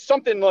 if it's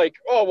something like,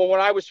 oh, well,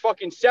 when I was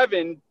fucking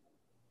 7,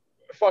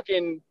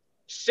 fucking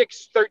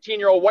 6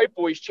 13-year-old white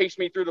boys chased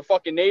me through the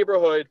fucking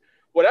neighborhood,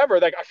 whatever,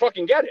 like, I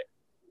fucking get it.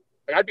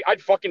 Like,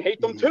 I'd fucking hate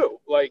them too.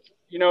 Like,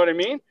 you know what I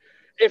mean?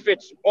 If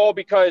it's all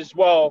because,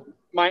 well,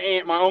 my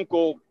aunt, my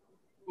uncle,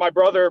 my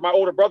brother, my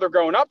older brother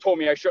growing up told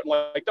me I shouldn't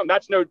like them,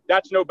 that's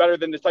no better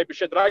than the type of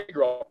shit that I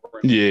grew up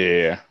in.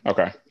 Yeah.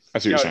 Okay.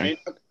 That's what you're saying.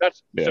 I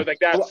mean? So like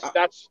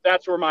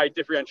that's where my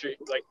differentiate,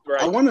 like,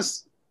 right. I want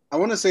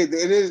to say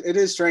that it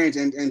is strange,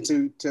 and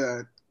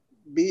to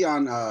be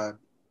on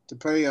to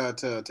play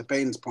to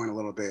Peyton's point a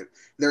little bit,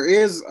 there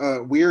is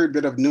a weird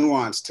bit of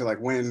nuance to, like,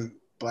 when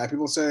Black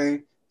people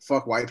say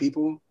fuck white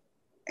people,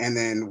 and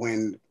then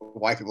when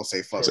white people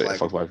say fuck white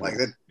people. Like,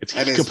 it's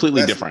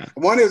completely different.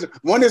 One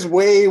is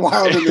way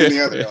wilder than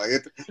the other. Like,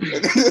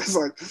 it's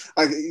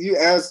like you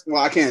ask.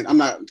 Well, I'm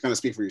not gonna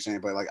speak for you, Shane,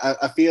 but like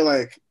I feel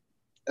like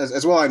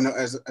as well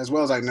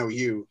as I know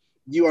you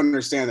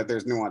understand that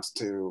there's nuance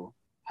to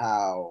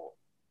how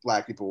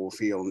Black people will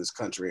feel in this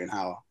country, and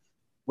how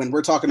when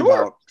we're talking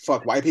about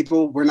fuck white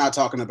people, we're not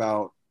talking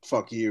about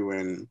fuck you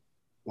and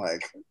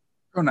like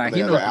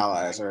the other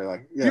allies, or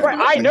like, yeah. You're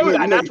right. I know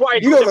that. That's why I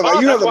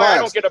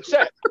don't get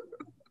upset.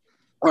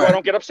 Right. I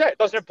don't get upset. It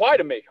doesn't apply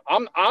to me.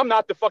 I'm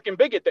not the fucking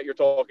bigot that you're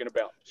talking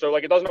about. So,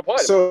 like, it doesn't apply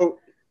to me.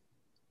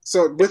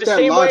 So with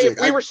that logic, if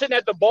we were sitting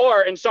at the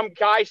bar and some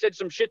guy said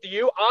some shit to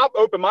you, I'll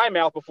open my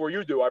mouth before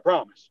you do. I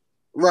promise.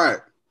 Right.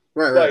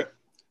 Like,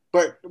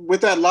 but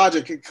with that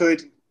logic,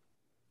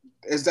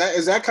 is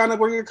that kind of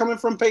where you're coming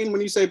from, Peyton,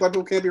 when you say Black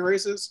people can't be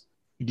racist?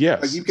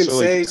 Yes. Like, you can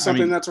say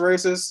something that's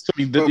racist,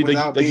 but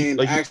without being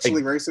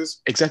actually racist.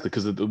 Exactly,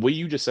 because the way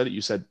you just said it,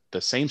 you said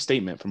the same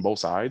statement from both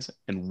sides,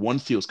 and one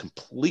feels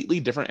completely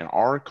different in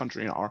our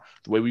country,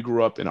 the way we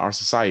grew up in our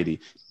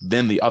society,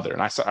 than the other.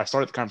 And I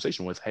started the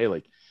conversation with, hey,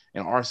 like,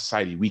 in our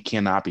society, we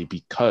cannot be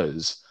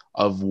because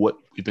of what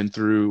we've been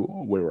through,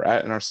 where we're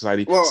at in our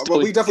society. Well,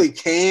 we definitely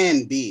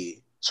can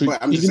be. So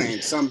but I'm just saying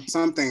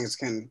some things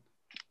can.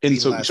 And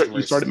so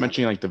you started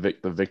mentioning like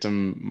the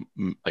victim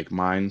like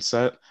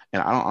mindset,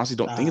 and I honestly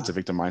don't think it's a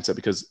victim mindset,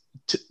 because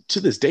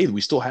to this day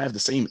we still have the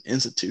same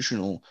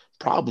institutional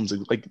problems.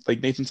 Like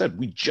Nathan said,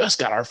 we just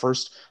got our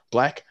first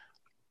Black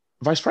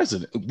vice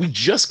president. We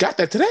just got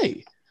that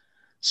today.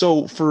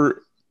 So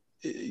for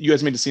you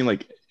guys made it seem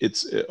like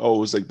it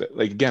was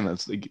like again,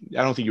 it's like,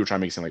 I don't think you were trying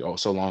to make it seem like, oh,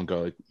 so long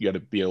ago, like, you got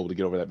to be able to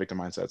get over that victim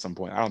mindset at some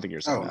point. I don't think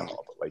you're saying that at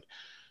all. But like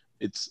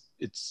it's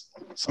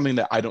something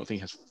that I don't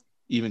think has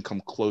even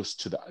come close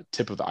to the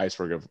tip of the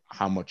iceberg of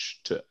how much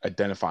to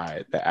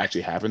identify that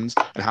actually happens,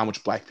 and how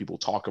much Black people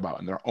talk about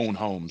in their own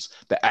homes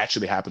that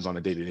actually happens on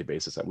a day-to-day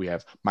basis, that we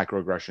have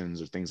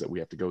microaggressions or things that we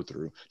have to go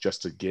through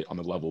just to get on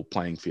the level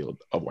playing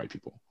field of white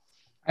people.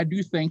 I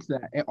do think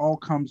that it all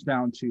comes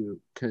down to,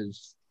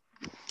 because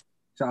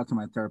shout out to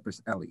my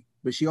therapist, Ellie,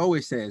 but she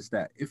always says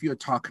that if you're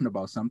talking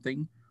about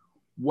something,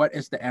 what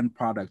is the end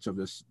product of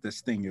this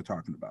thing you're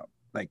talking about?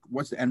 Like,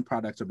 what's the end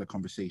product of the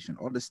conversation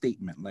or the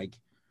statement? Like,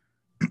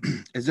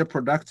 is it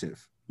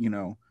productive? You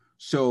know,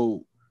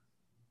 so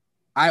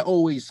I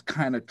always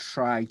kind of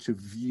try to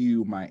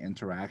view my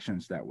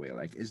interactions that way.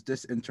 Like, is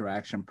this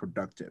interaction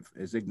productive?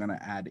 Is it going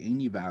to add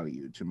any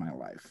value to my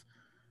life?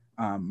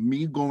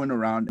 Me going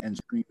around and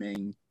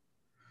screaming,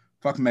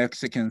 fuck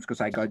Mexicans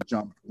because I got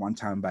jumped one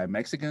time by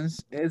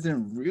Mexicans,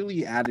 isn't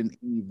really adding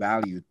any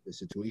value to the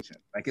situation.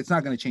 Like, it's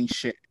not going to change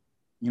shit.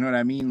 You know what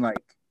I mean?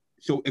 Like,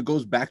 so it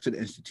goes back to the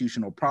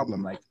institutional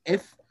problem. Like,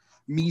 if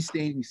me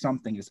saying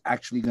something is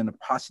actually going to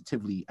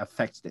positively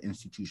affect the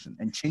institution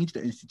and change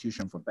the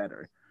institution for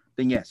better,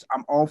 then yes,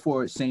 I'm all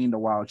for saying the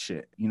wild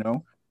shit, you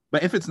know?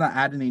 But if it's not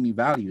adding any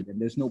value, then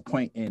there's no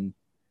point in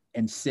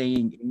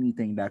saying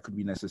anything that could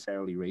be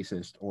necessarily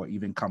racist or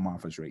even come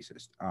off as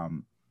racist.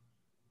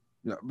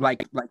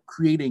 Like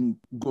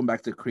going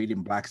back to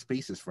creating Black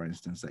spaces, for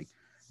instance, like,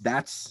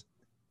 that's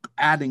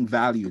adding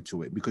value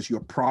to it, because you're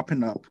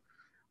propping up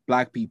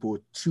Black people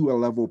to a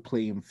level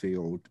playing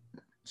field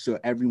so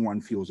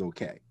everyone feels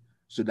okay.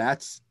 So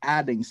that's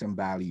adding some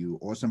value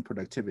or some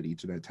productivity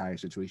to the entire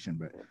situation.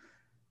 But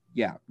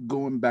yeah,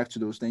 going back to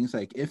those things,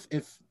 like, if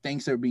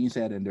things are being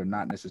said and they're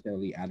not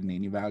necessarily adding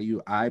any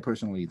value, I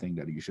personally think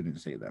that you shouldn't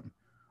say them,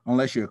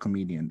 unless you're a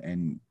comedian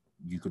and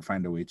you could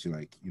find a way to,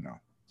 like, you know,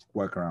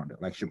 work around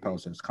it. Like Chappelle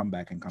says, come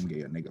back and come get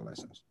your nigga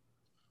lessons.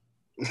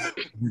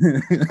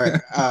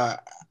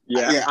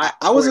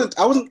 I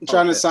wasn't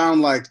trying to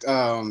sound like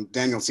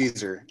Daniel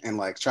Caesar and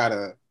like try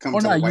to come. Oh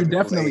to no, you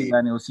definitely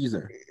Daniel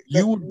Caesar.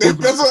 That's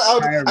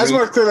what I just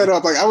want to clear that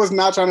up. Like, I was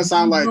not trying to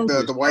sound like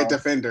the white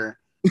defender.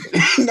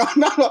 No.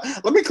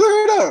 Let me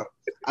clear it up.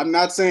 I'm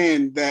not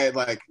saying that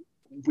like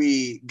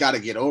we got to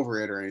get over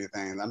it or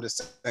anything. I'm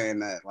just saying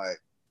that like,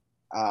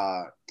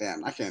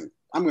 damn,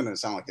 I'm gonna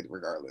sound like it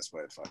regardless,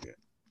 but fuck it.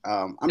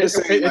 I'm just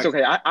saying it's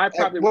okay. I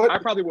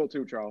probably will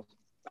too, Charles.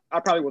 I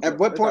probably will too. At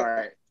what point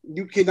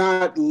you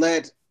cannot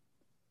let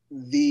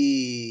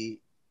the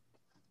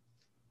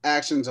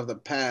actions of the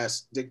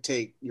past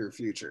dictate your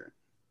future.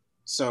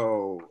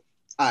 So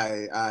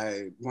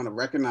I want to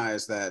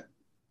recognize that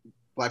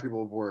Black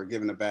people were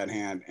given a bad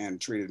hand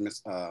and treated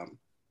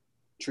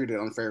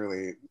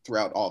unfairly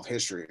throughout all of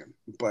history.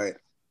 But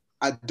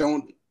I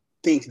don't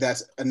think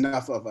that's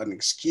enough of an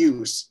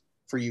excuse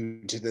for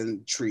you to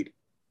then treat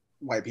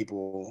white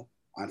people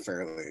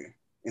unfairly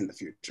in the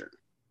future.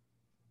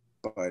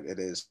 But it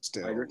is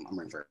still, I'm rooting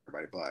for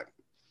everybody Black.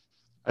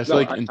 I feel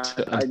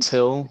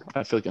until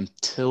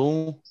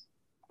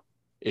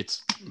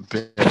it's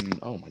been,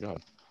 oh my God,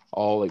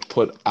 all like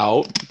put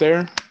out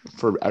there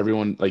for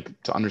everyone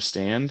like to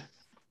understand,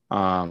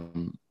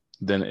 then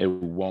it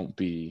won't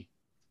be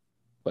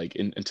like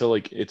until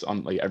like it's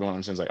on like everyone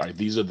understands like, all right,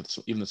 these are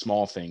even the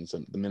small things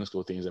and the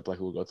minuscule things that Black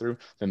people go through,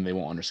 then they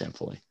won't understand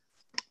fully.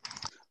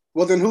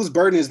 Well, then whose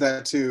burden is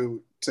that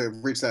to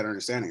reach that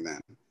understanding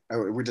then?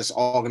 We're just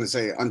all going to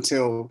say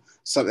until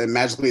something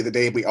magically the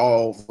day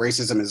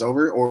racism is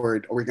over, or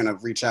are we going to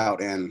reach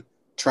out and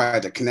try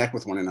to connect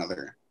with one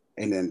another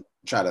and then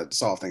try to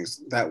solve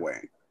things that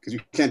way? Because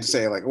you can't just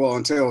say like, well,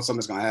 until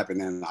something's going to happen,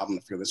 then I'm going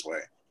to feel this way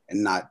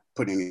and not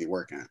put any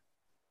work in.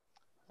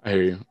 I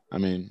hear you. I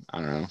mean, I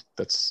don't know.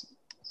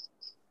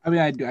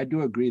 I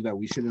do agree that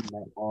we shouldn't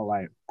let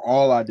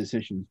all our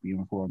decisions be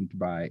informed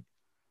by,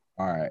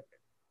 all right,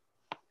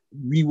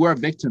 we were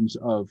victims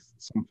of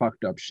some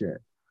fucked up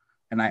shit.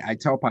 And I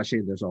tell Pache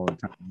this all the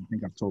time. I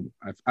think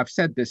I've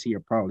said this here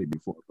probably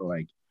before, but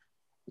like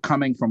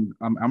coming from,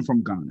 I'm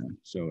from Ghana.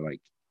 So like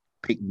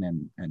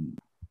Peyton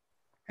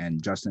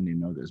and Justin, you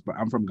know this, but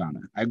I'm from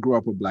Ghana. I grew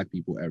up with Black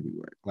people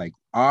everywhere. Like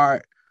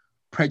our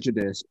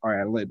prejudice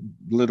are a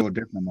little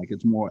different. Like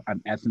it's more an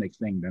ethnic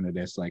thing than it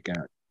is like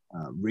a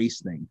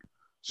race thing.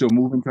 So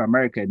moving to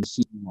America and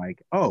seeing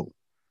like, oh,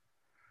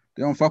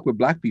 they don't fuck with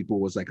Black people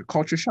was like a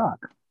culture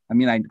shock. I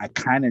mean, I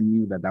kind of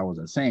knew that was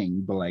a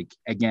thing, but like,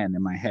 again,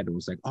 in my head, it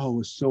was like, oh, it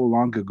was so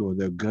long ago.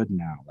 They're good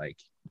now. Like,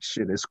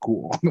 shit is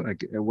cool.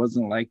 Like, it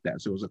wasn't like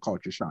that. So it was a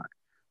culture shock.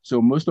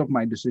 So most of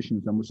my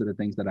decisions and most of the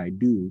things that I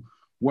do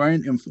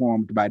weren't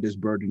informed by this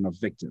burden of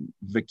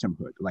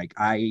victimhood. Like,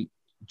 I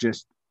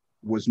just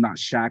was not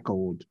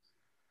shackled,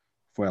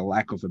 for a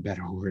lack of a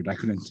better word. I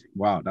couldn't.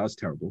 Wow, that was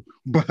terrible.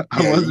 But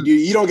yeah,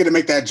 you don't get to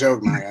make that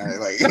joke, my guy.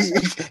 Like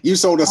you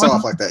sold us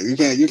off like that. You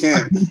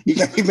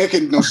can't be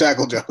making no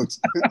shackle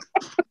jokes.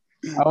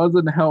 I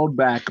wasn't held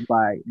back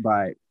by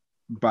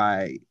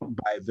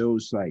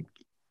those like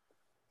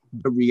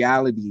the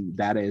reality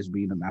that is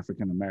being an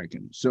African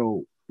American.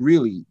 So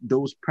really,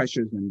 those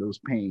pressures and those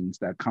pains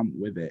that come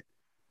with it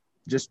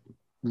just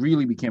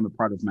really became a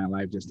part of my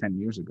life just 10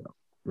 years ago,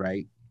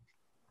 right?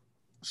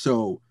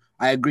 So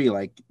I agree.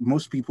 Like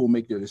most people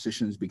make their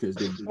decisions because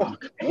they believe.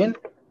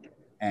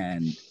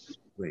 And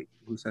wait,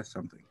 who says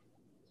something?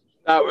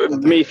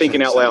 Me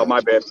thinking out loud.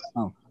 My bad.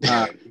 Oh,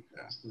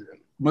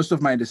 most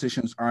of my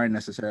decisions aren't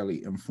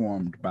necessarily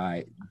informed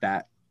by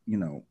that,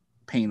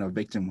 pain of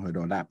victimhood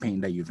or that pain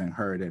that you've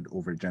inherited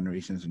over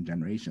generations and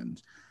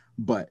generations.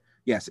 But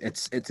yes,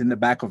 it's in the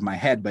back of my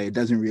head, but it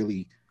doesn't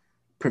really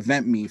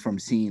prevent me from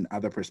seeing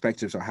other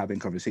perspectives or having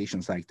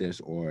conversations like this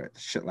or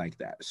shit like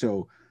that.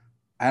 So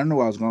I don't know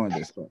where I was going with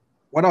this, but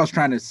what I was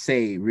trying to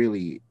say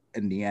really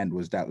in the end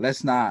was that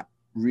let's not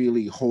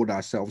really hold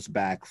ourselves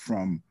back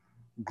from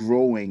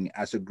growing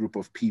as a group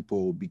of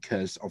people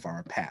because of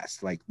our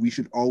past. Like we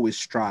should always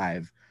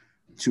strive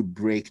to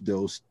break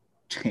those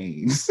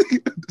chains.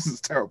 This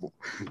is terrible.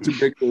 To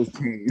break those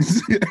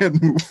chains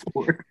and move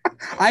forward.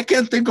 I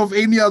can't think of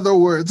any other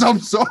words. I'm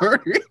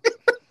sorry.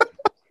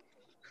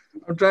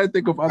 I'm trying to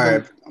think of other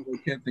words. I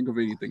can't think of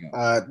anything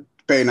else.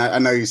 Peyton, I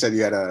know you said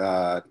you had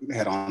to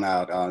head on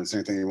out. Is there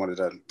anything you wanted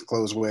to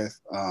close with?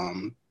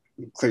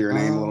 Clear your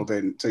name a little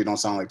bit so you don't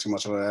sound like too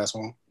much of an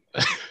asshole.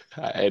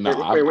 Wait,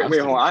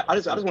 hold on. I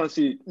just want to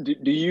see.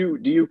 Do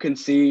you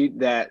concede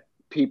that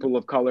people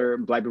of color,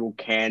 Black people,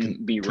 can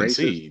be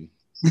racist?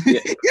 Yeah.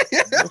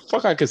 What the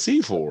fuck I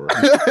concede for?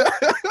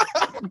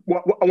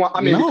 Well,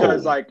 I mean,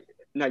 because like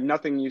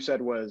nothing you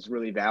said was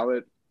really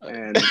valid,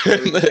 and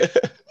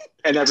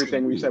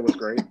everything we said was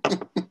great.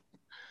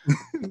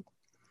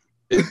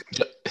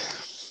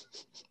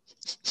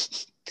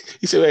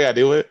 You see what I gotta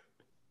do with it?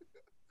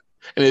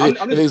 And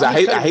I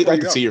hate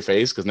to see your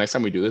face because next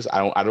time we do this,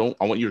 I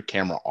want your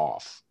camera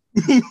off.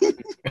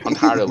 I'm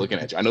tired of looking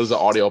at you. I know it's an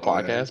audio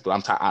podcast, but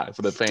I'm tired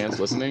for the fans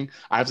listening.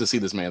 I have to see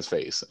this man's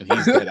face, and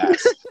he's dead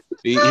ass.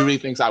 He really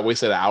thinks I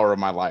wasted an hour of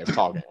my life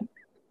talking.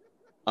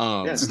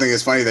 I just think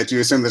it's funny that you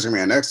assume this is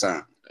gonna be next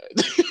time.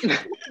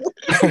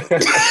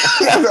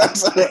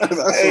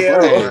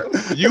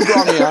 You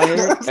brought me on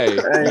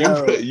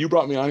here. You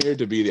brought me on here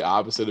to be the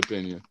opposite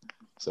opinion.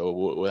 So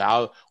with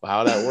how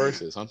that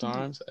works is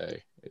sometimes,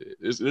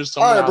 there's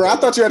something. All right, bro. I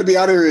thought you had to be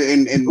out here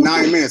in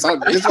 9 minutes.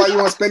 This is why you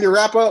want to spend your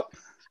wrap up.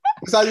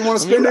 That's how you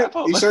want to spend it.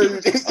 You sure?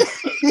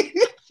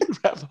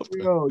 Wrap up.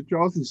 Yo,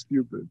 Charles is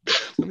stupid.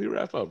 Let me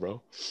wrap up,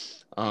 bro.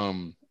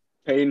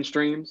 Paying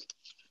streams.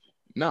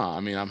 No, I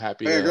mean I'm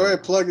happy. Hey, go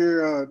ahead, plug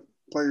your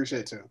Play your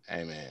shit too.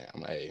 Hey man,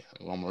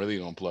 I'm really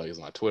gonna plug is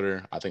my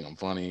Twitter. I think I'm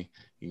funny.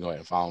 You can go ahead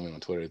and follow me on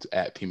Twitter. It's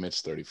at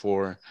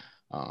pmitch34.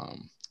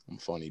 I'm a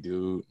funny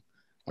dude.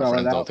 My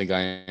friends don't think I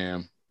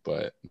am,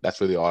 but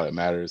that's really all that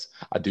matters.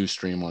 I do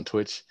stream on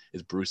Twitch.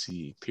 It's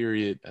Brucey.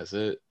 Period. That's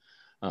it.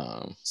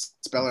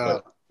 Spell it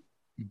out.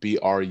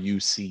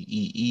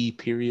 BRUCEE.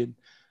 Period.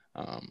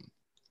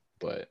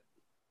 But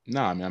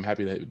no, I mean, I'm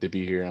happy to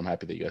be here. I'm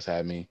happy that you guys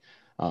have me.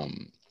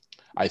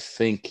 I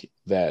think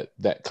that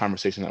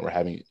conversation that we're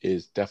having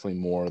is definitely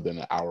more than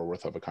an hour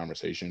worth of a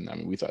conversation. I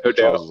mean, we thought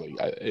Charles was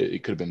like,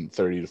 it could have been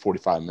 30 to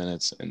 45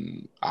 minutes,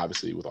 and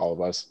obviously with all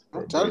of us,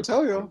 I'm trying to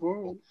tell you,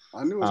 bro.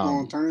 I knew it was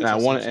going to turn into. And I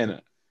want to,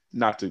 and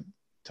not to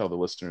tell the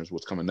listeners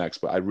what's coming next,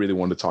 but I really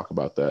wanted to talk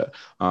about that,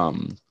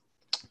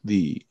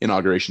 the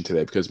inauguration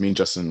today, because me and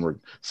Justin were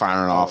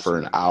firing off for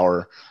an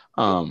hour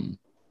in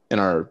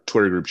our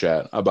Twitter group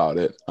chat about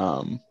it.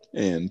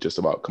 And just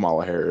about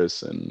Kamala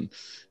Harris and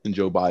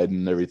Joe Biden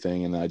and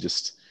everything. And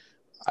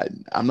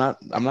I'm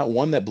not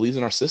one that believes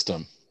in our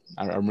system.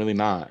 I'm really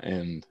not.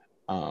 And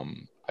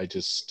I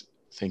just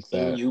think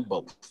that you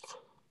both.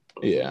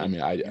 Yeah, I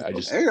mean, I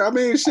just. Hey, I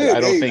mean, shit. I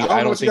don't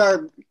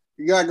think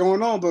you got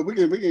going on, but we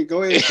can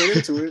go ahead and get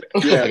into it.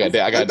 Yeah,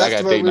 I got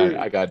date night.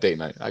 I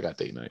got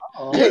date night.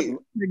 Oh, hey,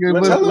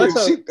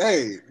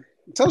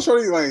 tell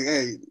Shorty like,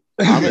 hey.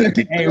 I'm a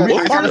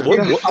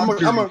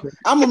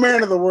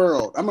man of the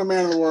world. I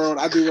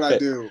do what I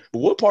do.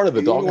 What part of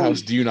the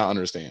doghouse do you not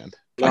understand?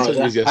 I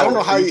don't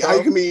know how you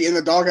can be in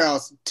the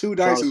doghouse 2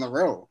 nights in a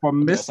row.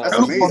 That's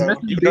amazing.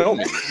 You know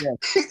me.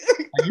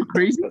 Are you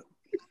crazy?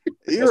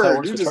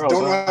 You just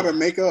don't know how to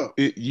make up.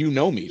 You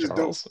know me,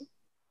 Charles.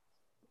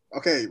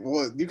 Okay,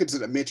 well, you could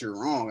admit you're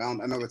wrong.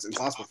 I know it's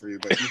impossible for you,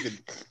 but you could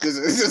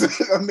just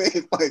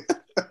admit, like,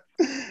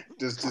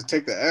 just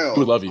take the L. She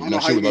would love you. I don't know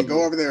how you can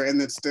go over there and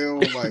then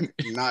still like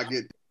not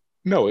get.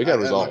 No, it got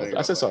resolved.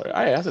 I said sorry.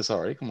 I said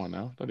sorry. Come on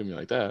now, don't do me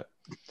like that.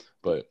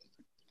 But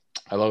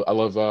I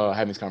love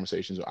having these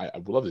conversations. I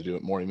would love to do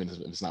it more, even if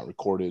it's not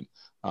recorded.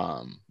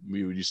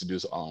 We would used to do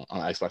this on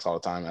Xbox all the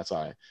time. That's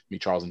why me,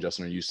 Charles, and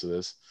Justin are used to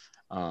this.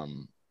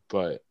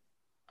 But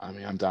I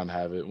mean, I'm down to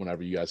have it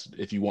whenever you guys,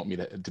 if you want me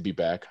to be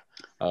back.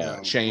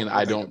 Shane,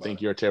 I don't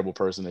think you're a terrible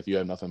person. If you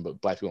have nothing but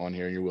black people on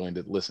here and you're willing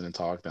to listen and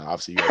talk, then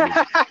obviously you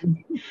gotta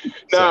be.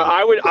 No, so,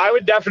 I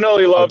would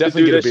definitely love to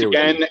do this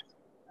again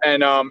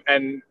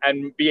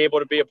and be able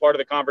to be a part of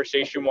the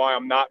conversation while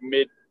I'm not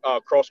mid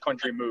cross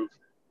country move.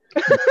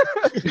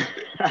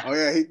 Oh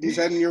yeah, he's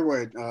heading your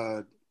way,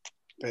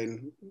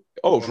 Peyton.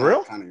 Oh, for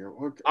real?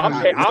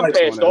 I'm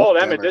past all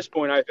them at this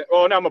point. I think.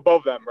 Oh, no, I'm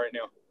above them right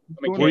now.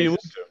 I'm in Where you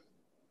live to?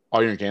 Oh,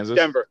 you're in Kansas?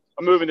 Denver.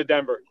 I'm moving to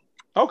Denver.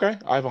 Okay.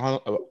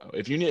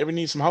 If you ever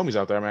need some homies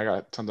out there, I mean, I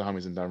got tons of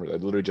homies in Denver. I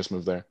literally just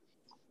moved there.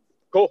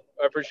 Cool.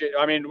 I appreciate it.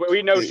 I mean,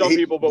 we know some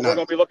people, but we're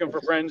going to be looking for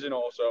friends and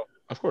all, so.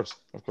 Of course.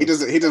 He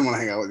doesn't want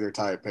to hang out with your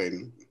type,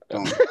 Peyton.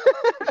 Don't.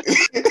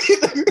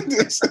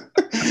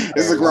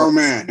 It's a grown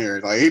man here.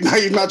 Like,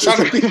 he's not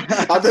trying to be.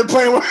 I've been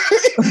playing with.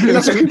 He's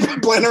not trying to be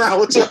playing around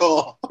with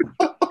y'all.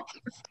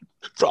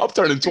 Bro, I'm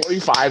turning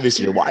 25 this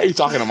year. Why are you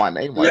talking to my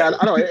name? Like I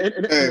know.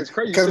 It's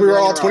crazy. Because we were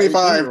all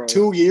 25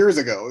 2 years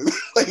ago.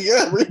 Like,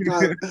 yeah, we're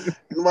not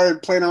nobody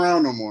playing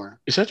around no more.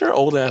 Shut your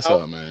old ass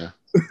up, man.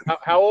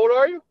 How old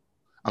are you?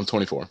 I'm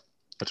 24.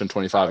 I turned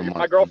 25 in March.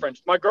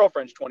 My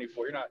girlfriend's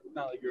 24. You're not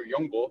like you're a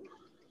young boy.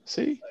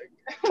 See?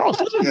 Charles,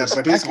 but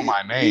he's on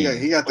my name.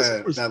 He got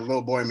that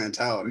little boy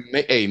mentality.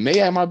 Hey, Nate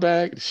had my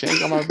bag. Shane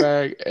got my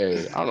bag.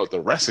 Hey, I don't know what the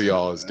rest of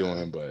y'all is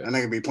doing, but and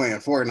they could be playing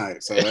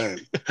Fortnite. So hey.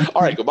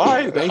 All right,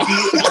 goodbye. Thank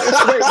you.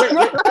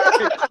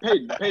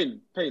 Wait.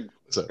 Peyton.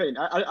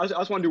 I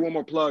just want to do one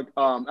more plug.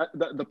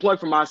 The plug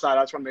from my side.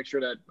 I just want to make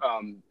sure that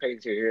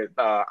Peyton's here.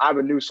 I have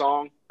a new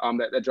song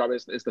that dropped.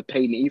 It's the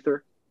Peyton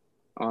Ether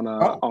on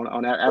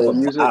Apple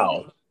Music.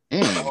 Wow.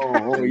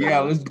 Oh yeah,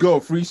 let's go.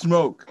 Free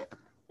smoke.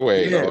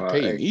 Wait,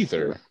 Peyton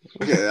Ether.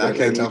 Yeah, I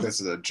can't tell if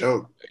this is a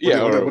joke.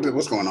 Yeah,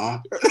 what's going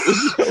on?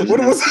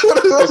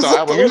 What's on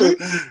Apple Music?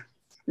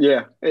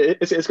 Yeah,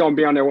 it's going to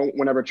be on there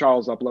whenever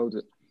Charles uploads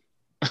it.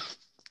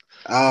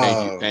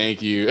 Oh,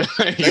 thank you.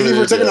 Thank you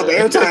for taking up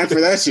airtime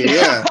for that shit.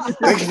 Yeah,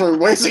 thank you for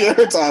wasting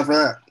airtime for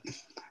that.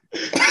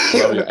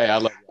 Hey, I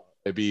love you.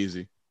 It'd be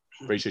easy.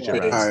 Appreciate you.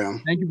 Thank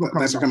you for coming.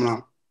 Thanks for coming on.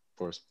 Of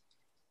course.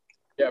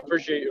 Yeah,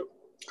 appreciate you.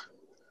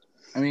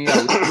 I mean,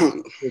 let's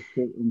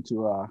get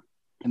into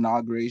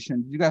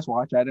inauguration. Did you guys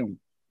watch? I didn't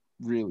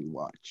really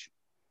watch.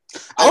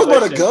 I was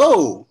about to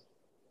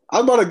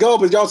go,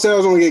 but y'all said I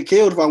was going to get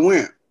killed if I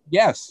went.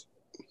 Yes.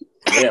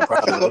 Yeah,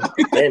 probably.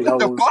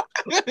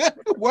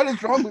 What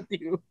is wrong with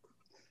you?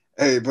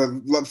 Hey,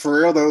 but for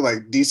real though,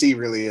 like DC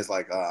really is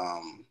like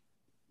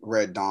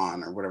Red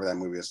Dawn or whatever that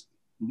movie is.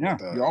 Yeah,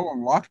 y'all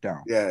on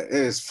lockdown. Yeah, it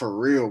is for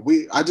real.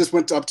 I just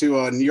went up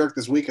to New York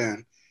this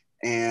weekend.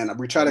 And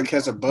we try to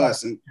catch a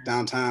bus in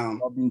downtown.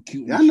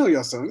 Yeah, I know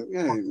y'all son.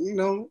 Yeah, you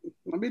know,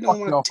 I be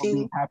doing my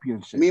team.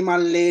 Me and my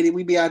lady,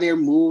 we be out there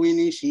moving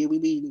and shit. We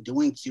be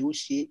doing cute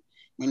shit.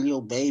 My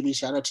little baby,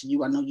 shout out to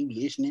you. I know you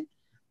listening.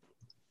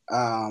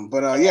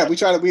 Yeah, we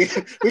try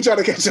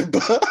to catch a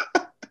bus.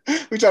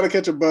 we tried to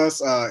catch a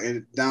bus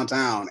in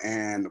downtown,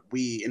 and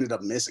we ended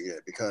up missing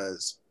it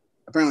because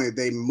apparently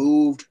they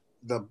moved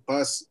the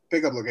bus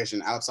pickup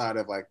location outside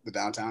of like the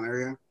downtown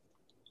area,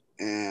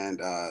 and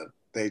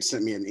they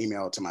sent me an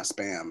email to my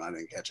spam. I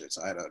didn't catch it,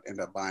 so I had to end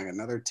up buying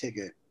another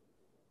ticket.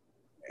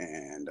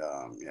 And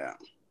yeah,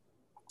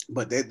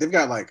 but they've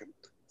got like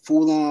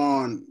full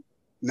on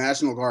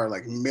National Guard,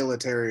 like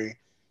military,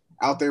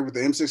 out there with the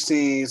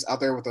M16s, out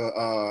there with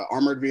the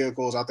armored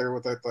vehicles, out there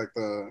with like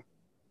the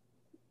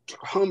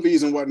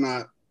Humvees and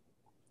whatnot,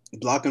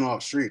 blocking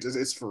off streets.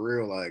 It's for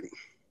real. Like,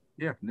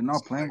 yeah, they're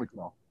not playing with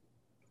y'all.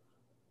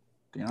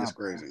 It's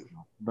crazy.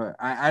 But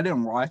I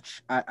didn't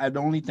watch. The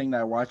only thing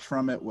that I watched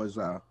from it was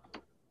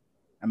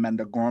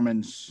Amanda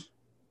Gorman's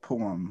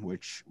poem,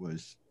 which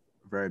was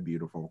very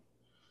beautiful.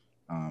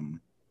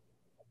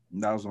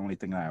 That was the only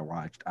thing that I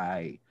watched.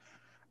 I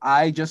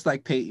just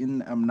like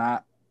Peyton, I'm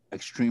not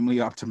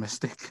extremely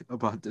optimistic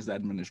about this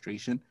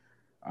administration.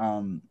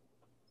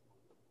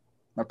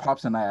 My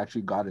pops and I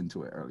actually got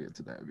into it earlier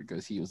today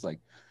because he was like,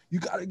 you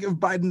got to give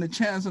Biden a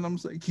chance. And I'm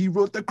like, he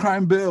wrote the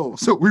crime bill.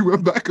 So we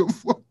went back and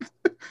forth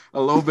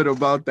a little bit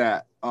about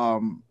that.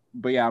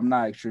 But yeah, I'm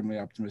not extremely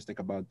optimistic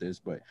about this.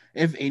 But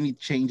if any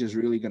change is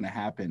really going to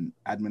happen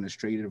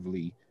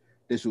administratively,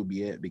 this will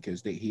be it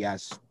because he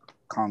has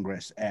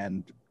Congress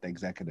and the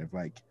executive.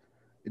 Like,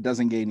 it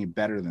doesn't get any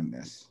better than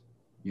this,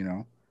 you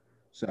know?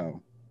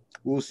 So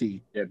we'll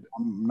see. Yeah.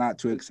 I'm not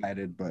too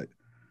excited, but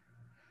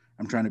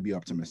I'm trying to be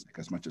optimistic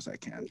as much as I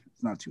can.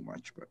 It's not too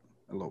much, but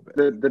a little bit.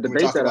 The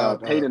debate that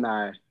Peyton and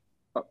I.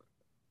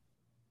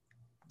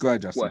 Go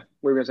ahead, Justin. What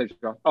were you gonna say,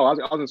 Charles? Oh, I was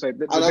gonna say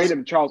the debate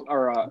that Charles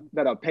or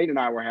that Peyton and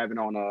I were having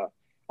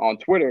on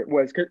Twitter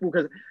was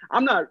because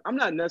I'm not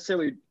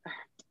necessarily.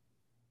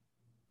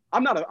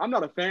 I'm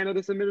not a fan of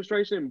this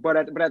administration, but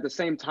at the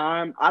same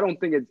time, I don't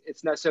think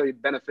it's necessarily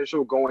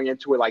beneficial going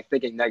into it like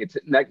thinking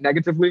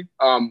negatively.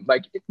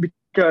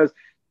 Because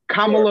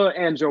Kamala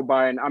and Joe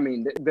Biden, I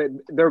mean,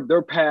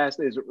 their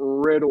past is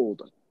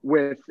riddled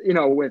with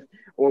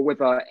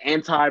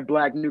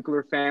anti-Black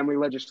nuclear family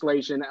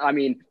legislation. I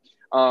mean,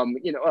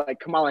 like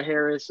Kamala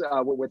Harris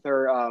with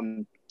her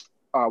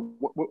I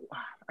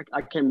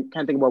can't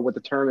think about what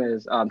the term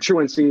is,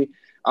 truancy,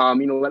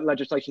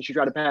 legislation she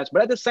tried to pass.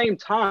 But at the same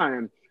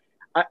time,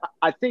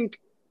 I think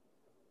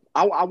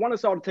I want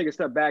us all to take a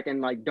step back and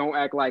like don't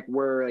act like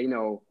we're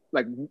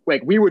like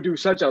we would do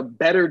such a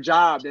better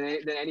job than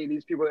any of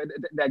these people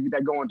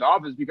that go into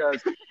office,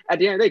 because at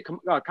the end of the day,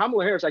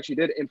 Kamala Harris actually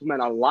did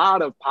implement a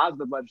lot of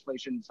positive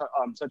legislation,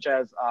 such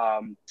as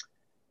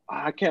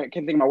I can't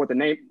think about what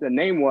the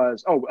name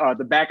was.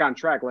 The Back on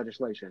Track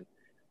legislation,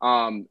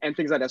 and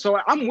things like that. So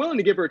I'm willing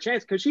to give her a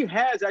chance because she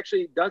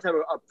does have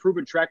a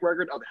proven track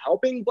record of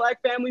helping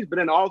Black families, but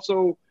then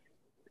also,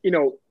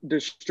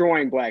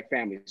 destroying Black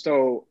families.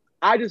 So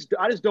I just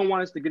don't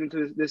want us to get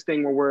into this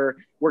thing where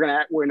we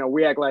act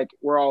like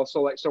we're all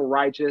so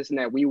righteous and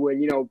that we would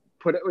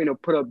put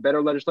up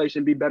better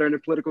legislation, be better in the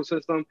political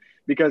system,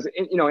 because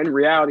in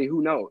reality,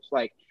 who knows?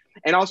 Like,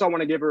 and also I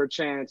want to give her a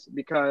chance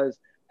because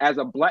as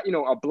a Black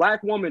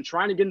woman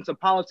trying to get into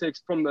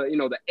politics from the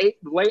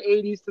late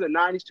 80s to the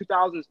 90s,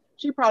 2000s,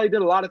 she probably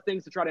did a lot of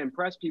things to try to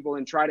impress people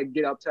and try to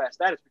get up to that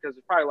status because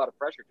there's probably a lot of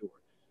pressure to her.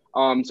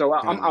 So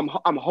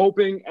I'm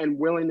hoping and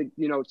willing to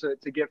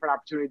give her an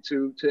opportunity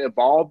to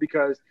evolve,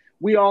 because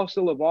we all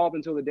still evolve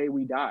until the day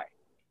we die.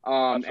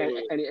 And at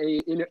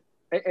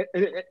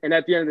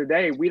the end of the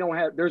day,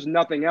 there's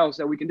nothing else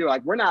that we can do.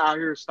 Like, we're not out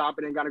here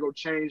stopping and gonna go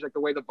change like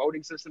the way the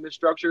voting system is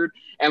structured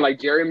and like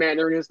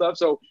gerrymandering and stuff.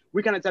 So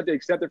we kind of have to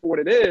accept it for what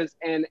it is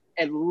and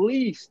at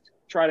least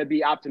try to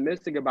be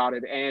optimistic about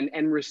it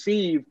and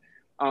receive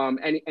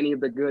any of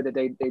the good that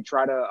they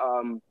try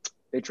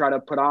to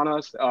put on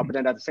us, but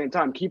then at the same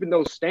time, keeping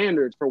those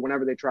standards for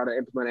whenever they try to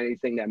implement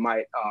anything that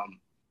might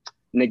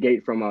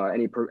negate from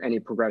any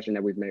progression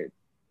that we've made.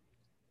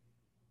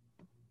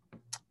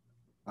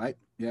 Right.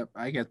 Yep,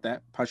 I get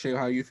that. Pache,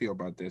 how you feel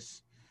about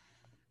this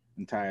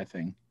entire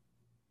thing?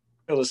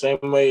 I feel the same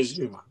way as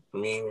you. I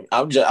mean,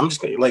 I'm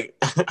just like,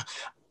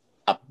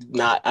 I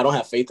don't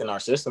have faith in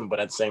our system, but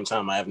at the same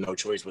time, I have no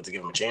choice but to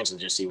give them a chance and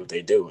just see what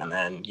they do. And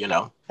then,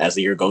 as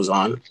the year goes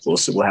on, we'll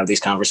have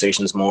these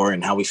conversations more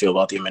and how we feel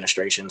about the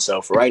administration.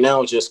 So for right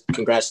now, just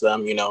congrats to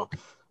them.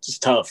 It's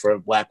tough for a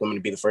Black woman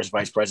to be the first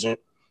vice president.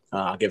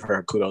 I'll give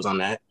her kudos on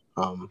that.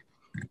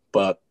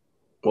 But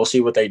we'll see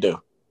what they do.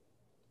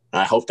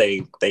 I hope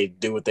they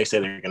do what they say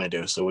they're going to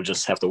do. So we'll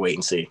just have to wait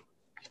and see.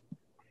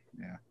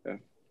 Yeah.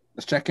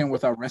 Let's check in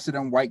with our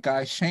resident white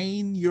guy,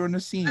 Shane. You're on the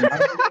scene.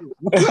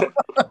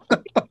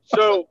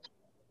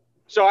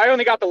 So I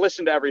only got to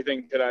listen to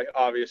everything today,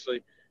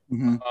 obviously.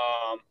 Mm-hmm.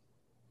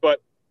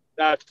 But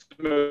that's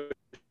the most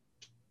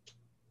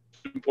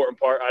important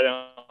part. I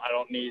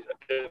don't need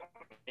to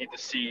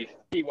see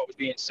what was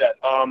being said.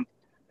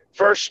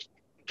 First,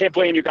 can't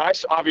blame you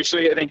guys.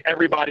 Obviously, I think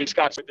everybody's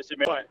got this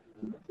admit.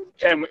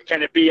 Can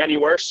it be any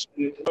worse?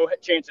 No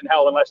chance in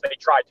hell unless they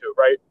try to,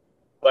 right?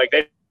 Like,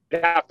 they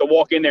have to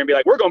walk in there and be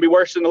like, we're going to be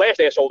worse than the last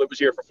asshole that was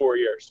here for 4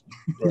 years.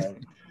 Right.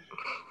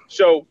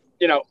 So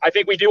I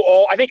think we do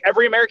all. I think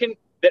every American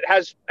that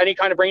has any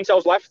kind of brain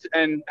cells left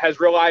and has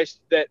realized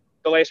that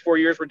the last 4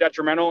 years were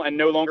detrimental and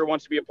no longer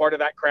wants to be a part of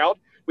that crowd,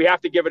 we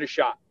have to give it a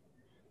shot.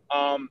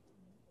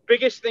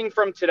 Biggest thing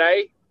from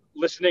today,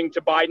 listening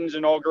to Biden's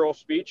inaugural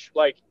speech,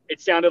 like it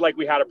sounded like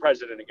we had a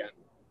president again.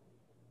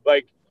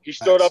 Like he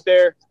stood up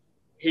there,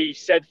 he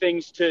said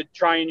things to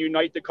try and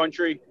unite the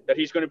country, that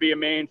he's going to be a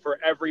man for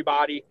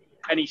everybody,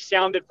 and he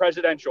sounded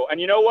presidential. And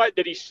you know what?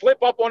 Did he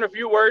slip up on a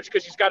few words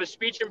because he's got a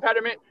speech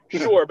impediment?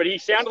 Sure, but he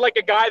sounded like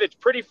a guy that's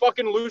pretty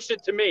fucking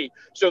lucid to me.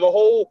 So the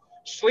whole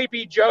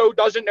Sleepy Joe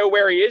doesn't know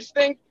where he is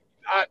thing,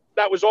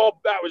 that was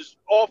all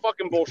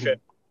fucking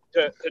bullshit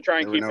to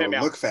try and keep him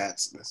out. Look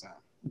fats this time.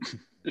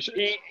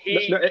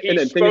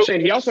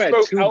 He also had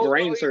 2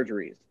 brain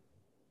surgeries.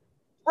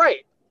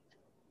 Right.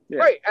 Yeah.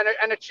 Right.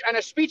 And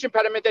a speech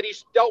impediment that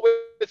he's dealt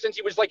with since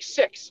he was like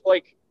 6.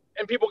 Like,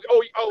 and people,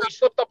 he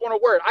slipped up on a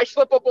word. I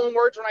slip up on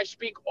words when I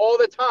speak all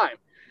the time.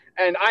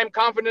 And I'm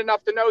confident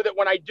enough to know that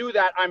when I do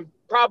that, I'm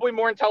probably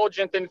more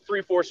intelligent than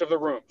 3/4 of the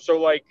room. So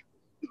like,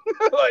 you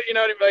know what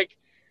I mean? Like,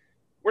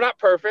 we're not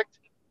perfect.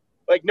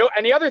 Like, no.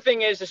 And the other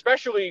thing is,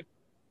 especially, I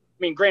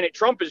mean, granted,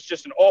 Trump is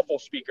just an awful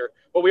speaker,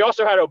 but we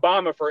also had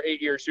Obama for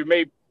 8 years, who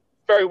may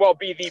very well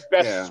be the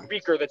best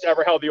speaker that's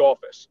ever held the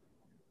office.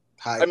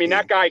 I mean,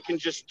 that guy can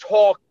just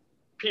talk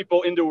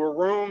people into a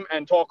room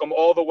and talk them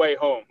all the way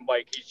home.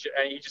 Like,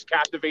 he just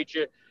captivates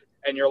you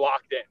and you're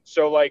locked in.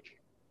 So, like,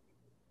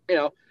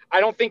 I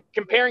don't think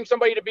comparing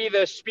somebody to be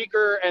the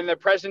speaker and the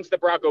presence that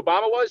Barack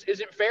Obama was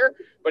isn't fair,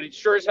 but it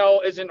sure as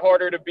hell isn't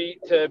harder to beat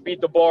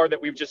the bar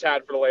that we've just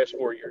had for the last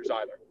 4 years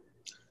either.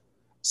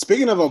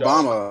 Speaking of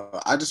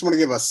Obama, I just want to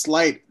give a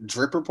slight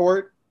drip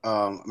report.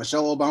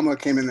 Michelle Obama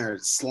came in there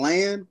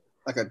slaying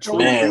like a true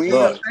queen.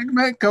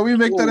 Segment? Can we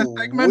make that a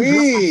segment?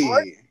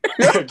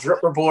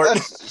 Drip report.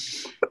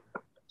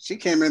 She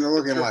came in there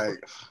looking like,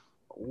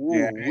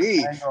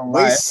 we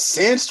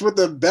cinched with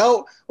the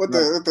belt, with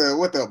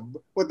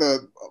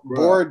the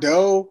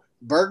Bordeaux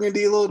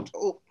burgundy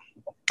little.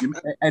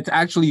 It's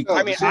actually.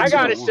 I mean, I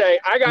gotta say,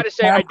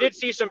 I did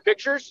see some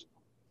pictures.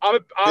 I'm a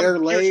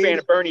huge fan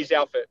of Bernie's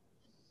outfit.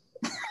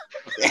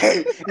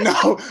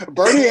 No,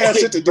 Bernie had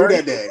shit to do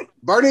that day.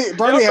 Bernie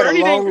had a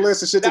long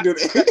list of shit to do.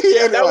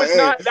 That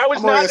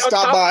was not on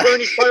top of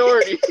Bernie's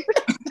priority.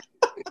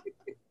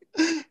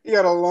 He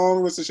had a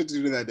long list of shit to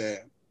do that day.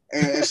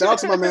 And shout out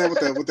to my man with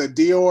the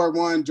Dior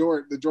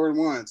the Jordan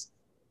 1s.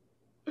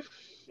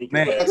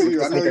 Man, look at the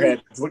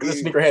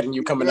sneakerhead and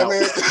you coming out.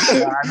 I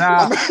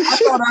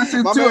thought I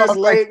should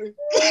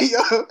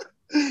too.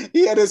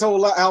 He had his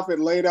whole outfit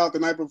laid out the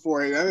night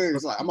before. I think it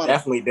was like, I'm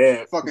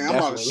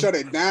about to shut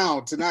it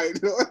down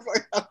tonight.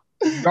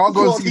 Y'all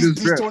go see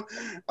this.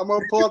 I'm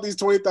gonna pull out these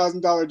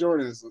 $20,000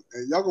 Jordans.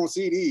 Y'all gonna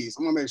see these.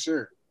 I'm gonna make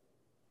sure.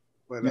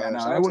 But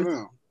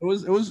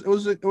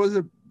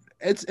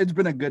it's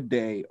been a good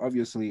day.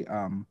 Obviously,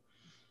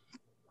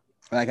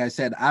 like I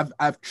said,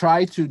 I've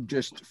tried to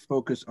just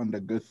focus on the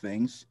good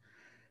things,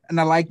 and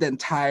I like the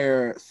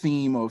entire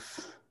theme of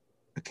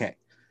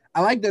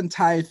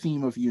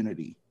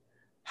unity.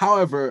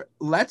 However,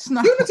 let's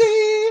not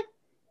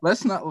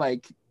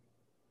like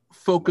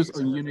focus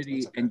on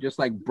unity and just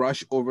like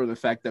brush over the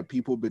fact that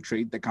people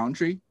betrayed the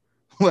country.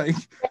 Like,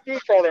 fuck you,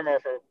 Charlie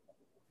Murphy.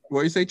 What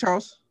do you say,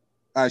 Charles?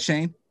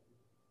 Shane?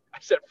 I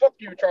said, fuck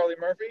you, Charlie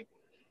Murphy.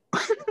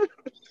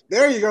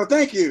 There you go.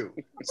 Thank you.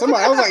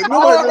 Somebody, I was like,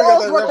 nobody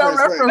really got that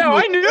reference. No,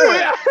 I knew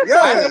it.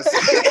 Yes.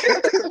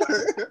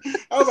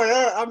 I was like,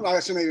 I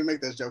shouldn't even make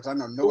this joke. I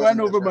know no one. Went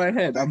over my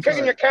head. I'm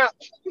kicking your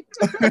couch.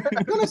 Fuck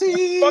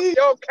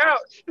your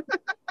couch.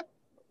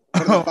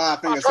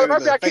 Charlie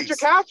Murphy, I kicked your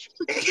couch.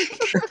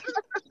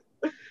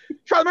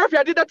 Charlie Murphy,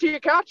 I did that to your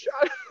couch.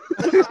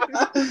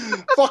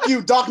 Fuck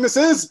you,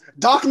 darknesses.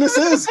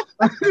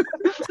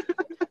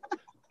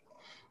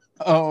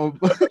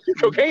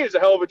 Cocaine is a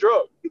hell of a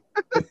drug.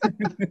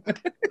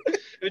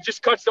 It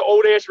just cuts to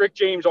old ass Rick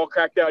James all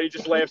cracked out. He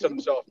just laughs at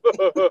himself.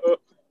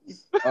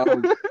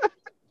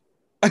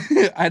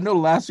 I know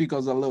last week I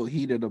was a little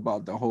heated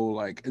about the whole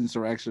like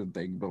insurrection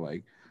thing, but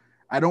like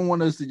I don't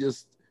want us to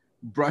just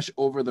brush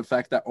over the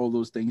fact that all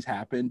those things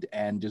happened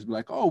and just be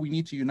like, oh, we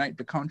need to unite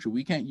the country.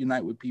 We can't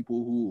unite with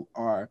people who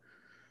are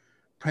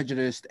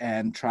prejudiced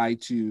and try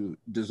to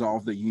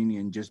dissolve the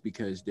union just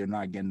because they're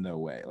not getting their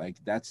way. Like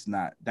that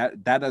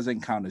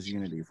doesn't count as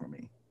unity for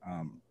me.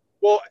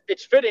 Well,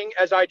 it's fitting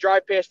as I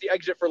drive past the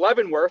exit for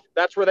Leavenworth.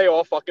 That's where they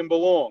all fucking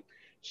belong.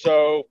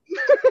 So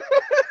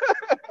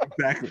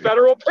exactly.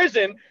 Federal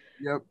prison.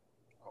 Yep.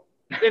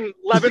 In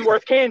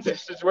Leavenworth,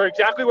 Kansas is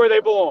exactly where they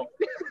belong.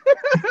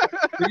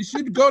 They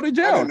should go to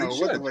jail. I don't know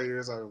what the way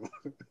you're talking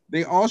about.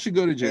 They all should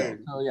go to jail.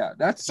 So yeah,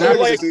 that's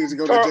like, needs to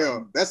go to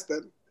jail. That's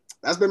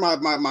been my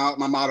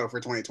motto for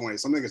 2020.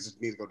 Some niggas just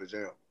need to go to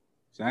jail.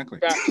 Exactly.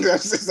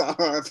 That's just how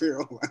I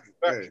feel. Like,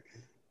 hey.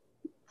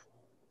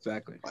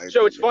 Exactly.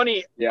 So it's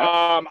funny.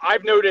 Yeah.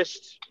 I've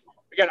noticed.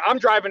 Again, I'm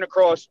driving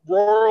across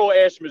rural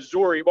ass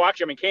Missouri. Well,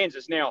 actually, I'm in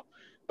Kansas now,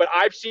 but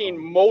I've seen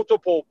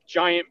multiple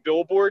giant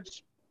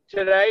billboards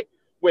today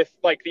with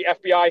like the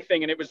FBI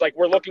thing, and it was like,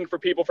 we're looking for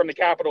people from the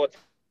Capitol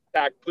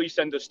Please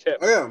send us tips.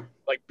 Oh yeah,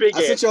 like big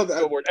I ass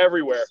billboard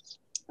everywhere.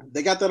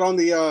 They got that on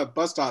the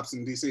bus stops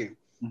in DC.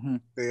 Mm-hmm.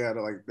 They had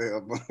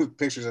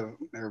pictures of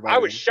everybody. I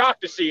was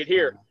shocked to see it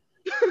here.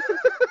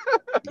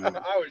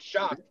 I was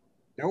shocked.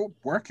 They're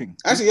working.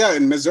 Actually, yeah,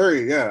 in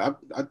Missouri, yeah.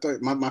 I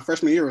thought my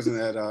freshman year was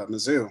at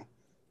Mizzou,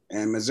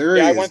 and Missouri.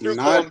 Yeah, I went through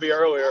Columbia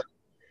earlier.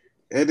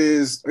 It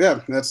is, yeah.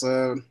 That's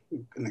down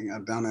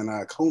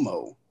in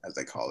Como, as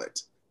they call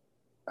it.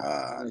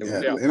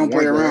 They don't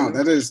play around.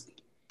 That is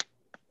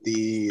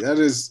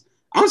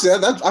honestly.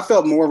 I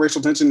felt more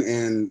racial tension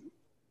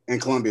in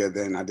Columbia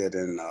than I did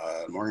in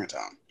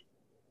Morgantown.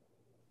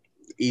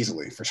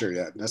 Easily, for sure.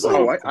 Yeah, that's.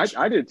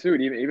 I did too.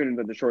 Even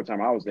in the short time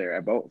I was there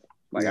at both.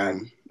 Like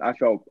I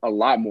felt a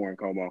lot more in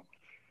Como.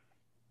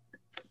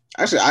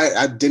 Actually,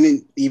 I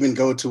didn't even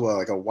go to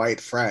a white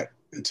frat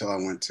until I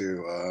went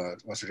to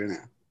West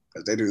Virginia,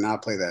 because they do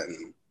not play that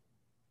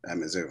at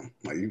Mizzou.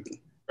 Like you,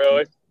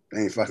 really?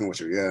 They ain't fucking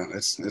with you. Yeah,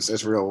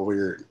 it's real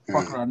weird.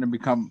 Fuck around and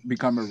become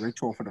a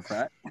ritual for the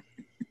frat.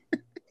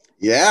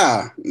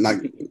 Yeah,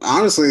 like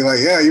honestly,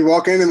 like yeah, you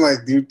walk in and like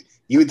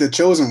you the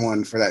chosen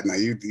one for that night.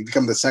 You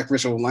become the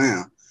sacrificial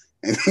lamb,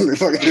 and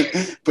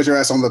fucking put your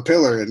ass on the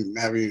pillar and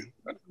have you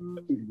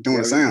doing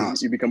the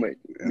sounds. You become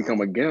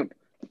a gimp.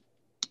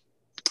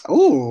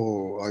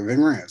 Oh, like Ving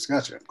Rhames.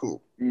 Gotcha.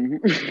 Cool. Mm-hmm.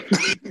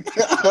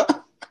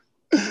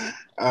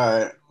 All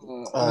right.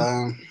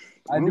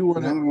 I do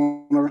want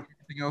to.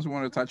 Anything else you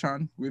want to touch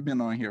on? We've been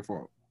on here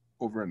for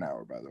over an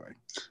hour, by the way.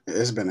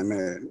 It's been a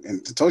minute,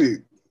 and I told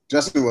you,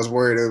 Justin was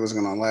worried it was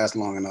gonna last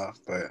long enough,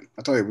 but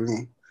I told you we're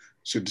gonna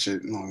shoot the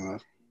shit long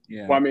enough.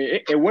 Yeah. Well, I mean,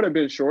 it would have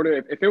been shorter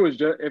if it was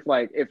just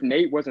if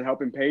Nate wasn't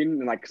helping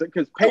Peyton, and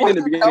because Peyton in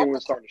the beginning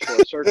was starting to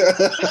short circuit.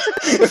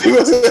 If he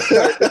wasn't,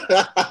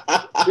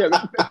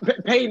 yeah,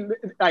 Peyton.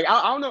 Like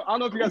I don't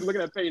know if you guys are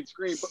looking at Peyton's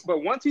screen,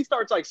 but once he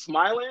starts like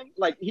smiling,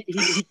 like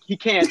he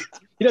can't.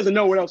 He doesn't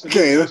know what else to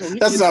do. Okay, so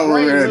that's not what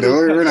we're gonna do.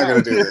 We're not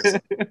gonna do this.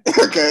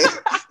 Okay,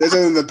 this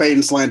isn't the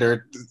Peyton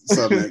slander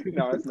subject.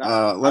 No, it's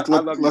not.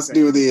 Let's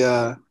do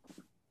the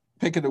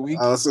pick of the week.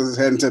 Let's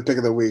head into pick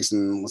of the weeks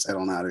and let's head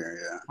on out of here.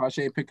 Yeah.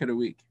 Pache, pick of the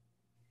week.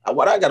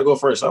 What I gotta go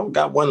first? I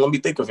got one. Let me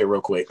think of it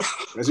real quick.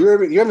 You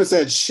haven't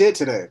said shit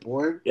today,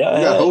 boy. Yeah,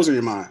 you got hoes in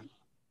your mind.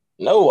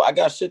 No, I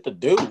got shit to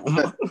do.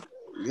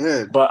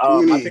 Yeah, but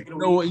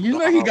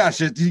he got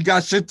shit. He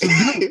got shit to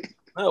do.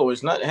 No,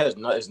 it's not.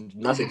 It's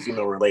nothing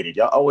female related.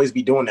 Y'all always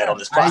be doing that on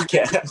this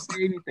podcast. I didn't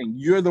say anything.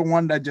 You're the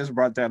one that just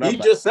brought that up. You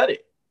just said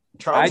it.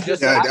 I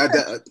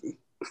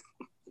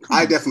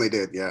definitely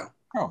did. Yeah.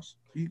 Charles,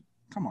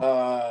 come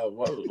on.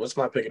 What's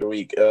my pick of the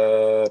week?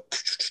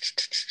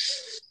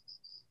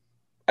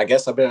 I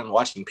guess I've been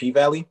watching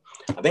P-Valley.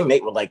 I think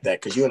Nate would like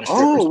that because you and the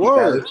strippers. Oh,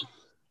 word.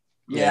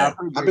 Yeah,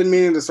 I've been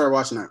meaning to start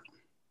watching that.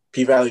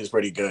 P-Valley is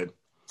pretty good.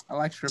 I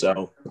like strippers.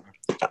 So,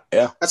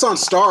 yeah. That's on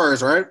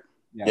Stars, right?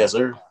 Yeah. Yes,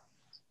 sir.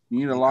 You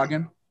need a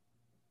login?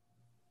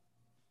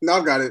 No,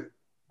 I've got it.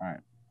 All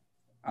right.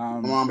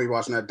 My mom be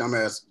watching that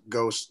dumbass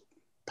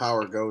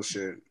Power Ghost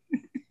shit.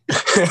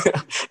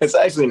 It's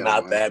actually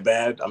not that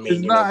bad. I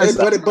mean,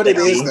 but it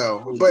is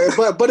though.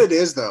 But it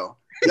is though.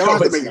 You don't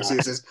have to make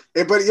excuses.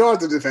 But you don't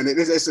have to defend it.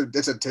 It's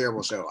a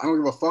terrible show. I don't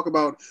give a fuck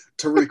about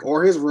Tariq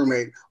or his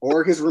roommate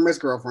or his roommate's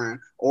girlfriend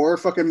or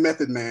fucking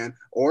Method Man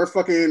or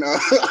fucking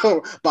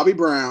Bobby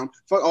Brown.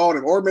 Fuck all of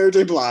them. Or Mary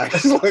J. Blige.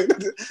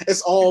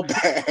 It's all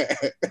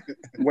bad.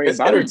 Wait, it's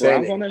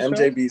entertaining.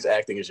 MJB's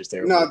acting is just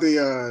terrible. No,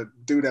 the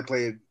dude that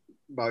played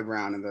Bobby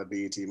Brown in the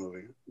BET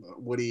movie.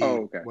 Woody,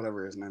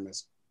 whatever his name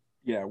is.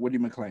 Yeah, Woody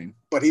McClain.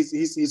 But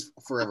he's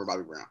forever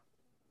Bobby Brown.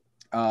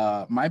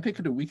 My pick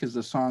of the week is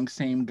the song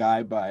 "Same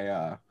Guy"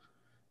 by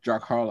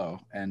Jack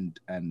Harlow and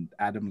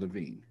Adam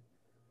Levine.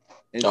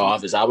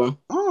 Off his album.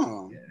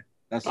 Oh, yeah,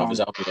 that song. Off his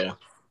album, yeah.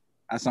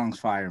 That song's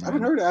fire, man. I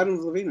haven't heard of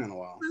Adam Levine in a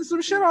while. There's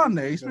some shit on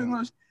there.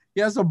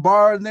 He has a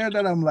bar in there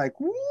that I'm like,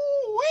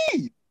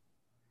 woo-wee.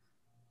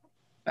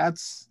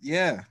 That's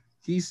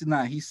He's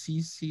not.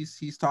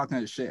 He's talking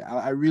that shit.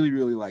 I really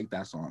really like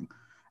that song.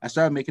 I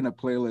started making a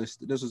playlist.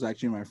 This was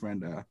actually my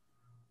friend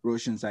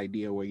Roshan's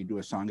idea, where you do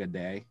a song a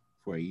day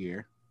for a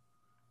year.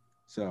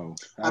 So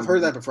I've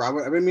heard that before.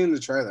 I've been meaning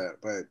to try that,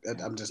 but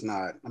I'm just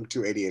not. I'm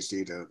too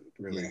ADHD to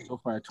really. Yeah, so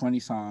far, 20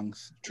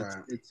 songs. Try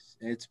it.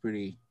 It's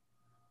pretty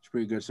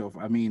good so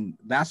far. I mean,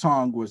 that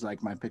song was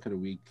like my pick of the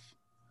week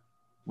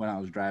when I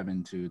was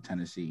driving to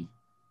Tennessee.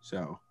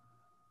 So,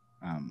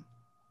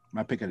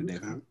 my pick of the day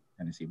from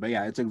Tennessee. But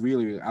yeah, it's a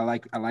really I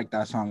like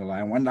that song a lot.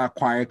 And when that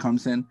choir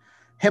comes in,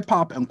 hip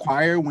hop and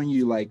choir, when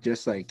you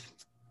just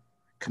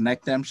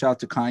connect them, shout out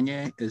to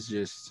Kanye, is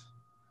just.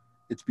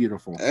 It's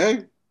beautiful.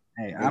 Hey,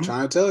 I'm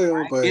trying to tell you,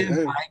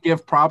 I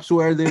give props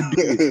where they're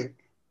due.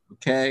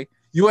 Okay,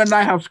 you and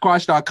I have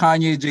squashed out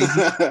Kanye, Jay-Z.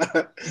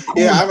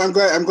 Cool. Yeah, I'm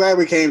glad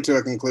we came to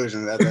a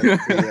conclusion that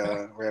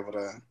we're able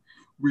to.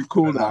 We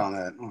cool now on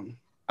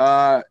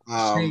that.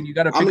 Shane, you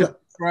got to pick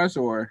up for us,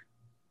 or?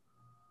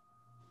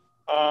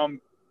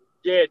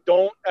 Yeah,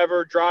 don't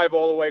ever drive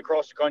all the way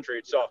across the country.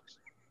 It sucks.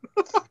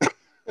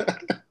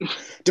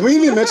 Did we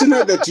even mention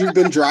that you've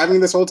been driving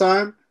this whole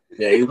time?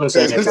 Yeah, he's been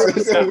saying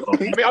that. I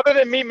mean, other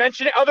than me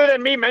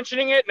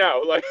mentioning it,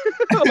 no. Like,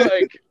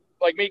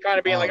 like me kind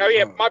of being like, oh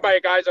yeah, my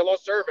bad guys, I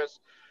lost service.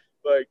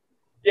 Like,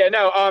 yeah,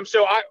 no.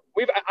 So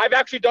I've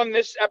actually done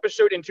this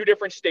episode in 2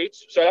 different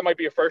states, so that might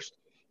be a first.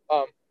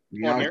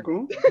 Yeah, on here.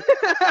 Cool.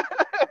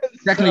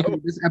 Technically,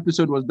 this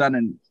episode was done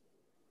in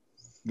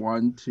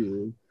 1,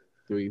 2,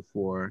 3,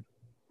 4,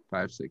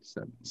 5, 6,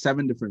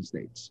 7 different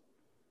states.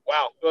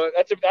 Wow,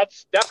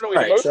 that's definitely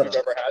the most we've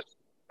ever had.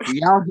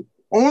 Yeah,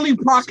 only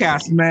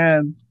podcast,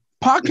 man.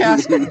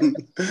 Podcast.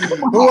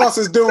 Who else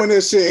is doing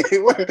this shit?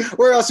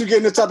 Where else you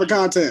getting this type of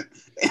content?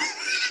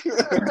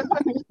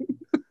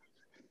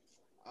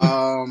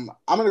 I'm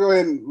gonna go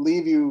ahead and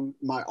leave you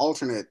my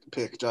alternate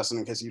pick, Justin,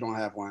 in case you don't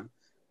have one.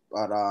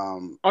 But I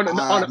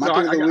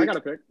got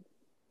a pick.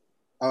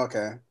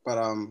 Okay,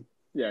 but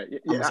yeah.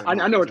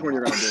 I know which one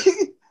you're gonna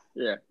do.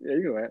 Yeah,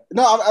 you go ahead.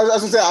 No, I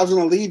was gonna say I was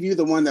gonna leave you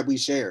the one that we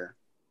share,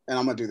 and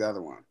I'm gonna do the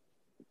other one.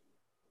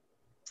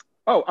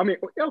 Oh, I mean,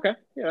 okay,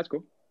 yeah, that's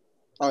cool.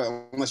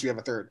 Unless you have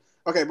a third.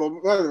 Okay, but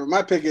whatever.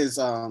 My pick is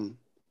I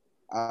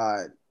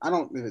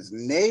don't. It was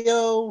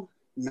Nao.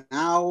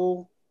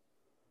 Now,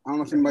 I don't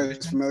know if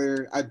anybody's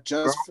familiar. I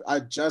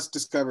just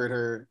discovered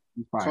her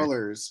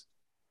Colors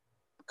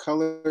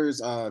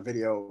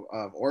video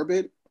of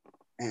Orbit,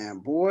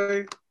 and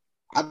boy,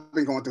 I've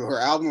been going through her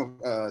album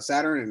of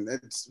Saturn, and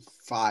it's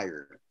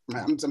fire.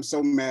 Man, I'm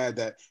so mad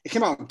that it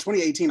came out in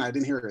 2018. I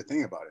didn't hear a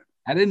thing about it.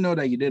 I didn't know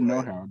that you didn't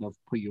know her. They'll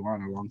put you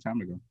on a long time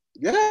ago.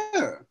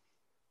 Yeah,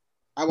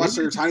 I watched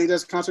her Tiny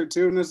Desk concert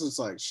too, and this is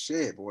like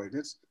shit, boy.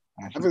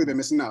 I've really been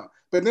missing out.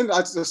 But then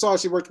I saw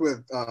she worked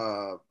with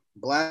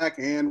Black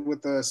and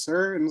with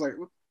Sir, and I was like,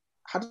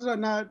 how did I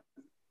not?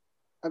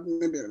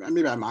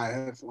 Maybe I might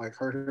have like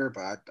heard her,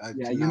 but I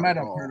you might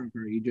have heard of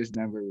her. You just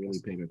never really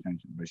paid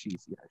attention. But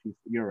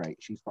you're right.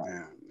 She's fine.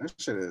 Yeah, that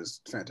shit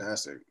is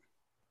fantastic.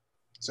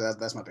 So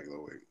that's my pick of the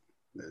week.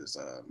 Is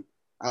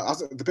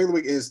also the pick of the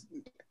week is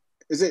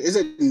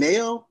it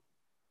Nao?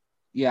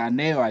 Yeah,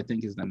 Nao I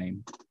think is the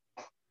name.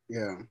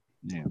 Yeah.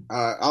 Yeah.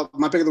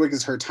 My pick of the week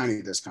is her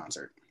Tiny Desk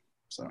concert.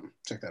 So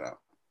check that out.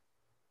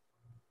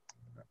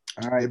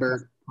 All right,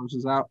 Bird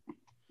closes out.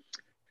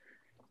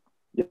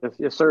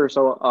 Yes, sir.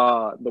 So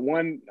the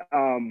one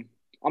I'm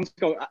just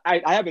going.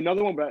 I have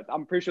another one, but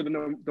I'm pretty sure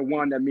the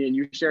one that me and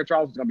you share,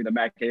 Charles, is gonna be the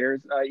Mac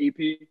Ayres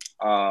EP.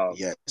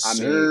 Yes,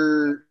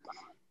 sir.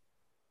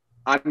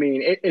 I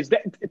mean, it's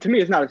to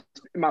me, it's not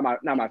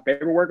my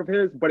favorite work of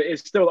his, but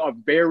it's still a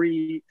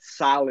very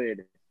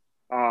solid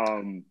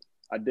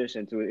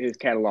addition to his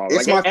catalog.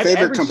 It's my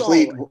favorite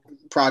complete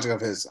project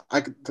of his.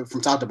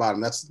 From top to bottom.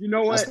 That's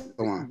what that's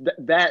the one.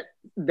 That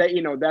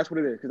that's what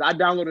it is, because I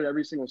downloaded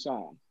every single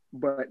song,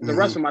 but the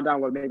rest of my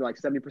download maybe like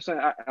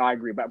 70%. I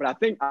agree, but I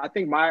think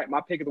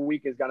my pick of the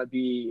week is gonna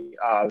be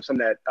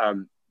something that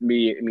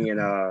me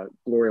and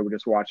Gloria were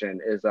just watching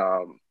is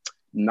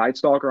Night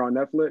Stalker on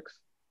Netflix.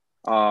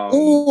 I've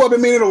been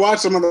meaning to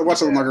watch it with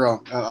my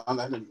girl. No.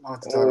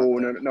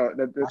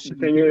 The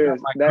thing is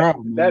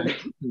that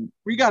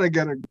we gotta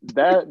get her.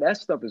 That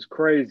stuff is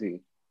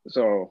crazy.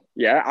 So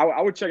yeah,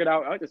 I would check it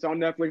out. It's on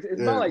Netflix. It's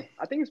about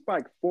I think it's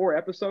like 4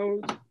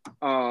 episodes.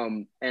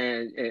 And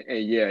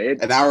yeah,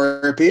 an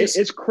hour a piece.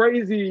 It's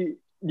crazy.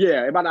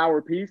 Yeah, about an hour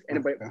a piece.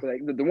 And but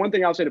like the one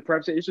thing I'll say to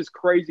preface it, it's just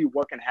crazy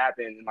what can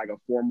happen in like a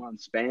 4-month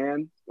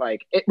span.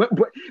 Like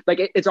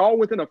it's all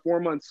within a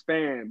 4-month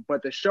span,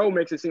 but the show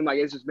makes it seem like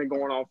it's just been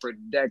going on for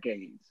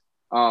decades.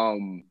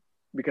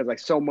 Because like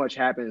so much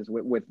happens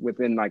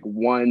within like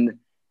one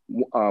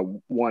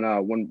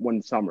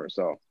summer.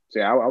 So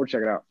yeah, I would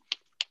check it out.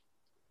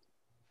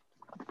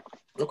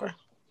 Okay.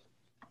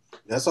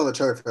 Yeah, I saw the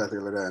trailer for that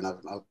the other day, and I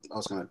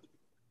was gonna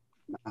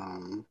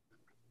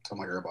tell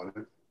my girl about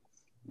it.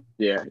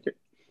 Yeah.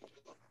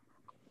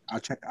 I'll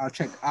check.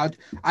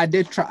 I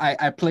did try.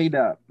 I played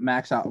a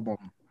Max album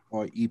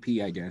or EP,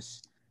 I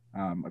guess,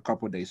 a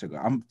couple of days ago.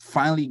 I'm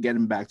finally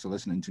getting back to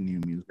listening to new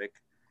music.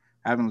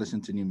 I haven't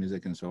listened to new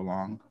music in so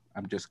long.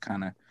 I'm just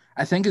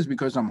I think it's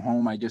because I'm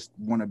home. I just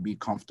want to be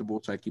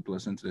comfortable, so I keep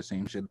listening to the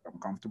same shit I'm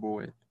comfortable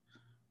with.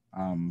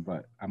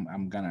 But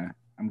I'm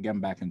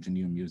getting back into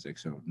new music.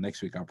 So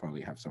next week I'll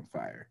probably have some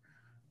fire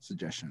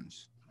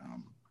suggestions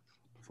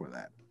for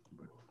that.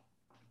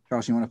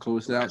 Charles, you want to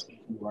close it out?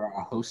 You are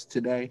our host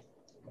today.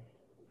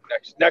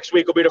 Next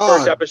week will be the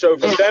first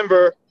episode from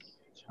Denver.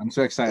 I'm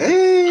so excited.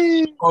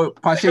 Hey. Oh,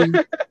 Pache, you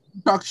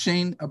talk to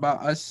Shane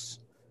about us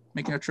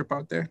making a trip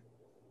out there?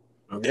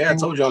 Yeah, I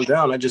told you I'm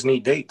down. I just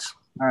need dates.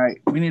 All right,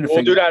 we need to.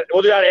 We'll do that.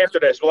 We'll do that after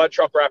this. We'll let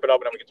Chuck wrap it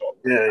up, and then we can talk.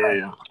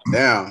 Yeah.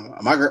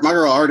 Damn, my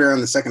girl already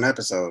on the second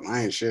episode.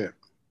 I ain't shit.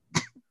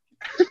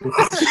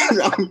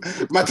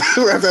 My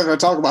we're to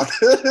talk about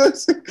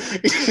this.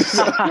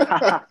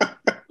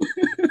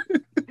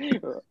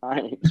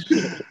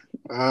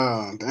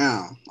 Oh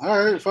damn!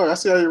 All right, fuck. I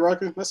see how you're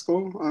rocking. That's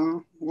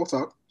cool. We'll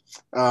talk.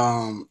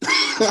 Well,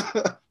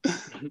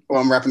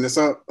 I'm wrapping this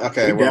up.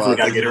 Okay. We definitely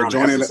gotta get her on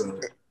joining.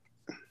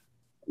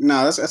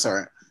 No, that's all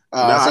right.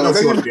 I know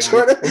thank you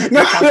for joining.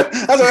 No,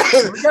 that's all right.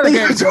 Thank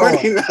you for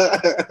joining.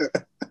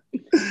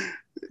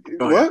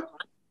 What?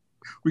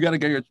 We got to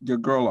get your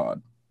girl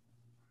on.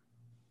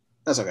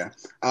 That's okay.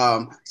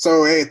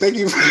 So hey, thank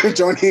you for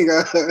joining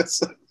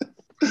us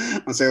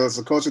on Say What's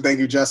the Culture. Thank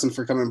you, Justin,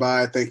 for coming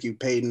by. Thank you,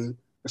 Peyton,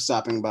 for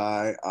stopping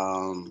by.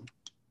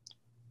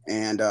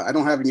 And I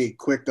don't have any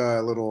quick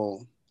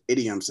little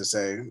idioms to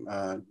say.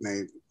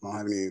 Nate, I don't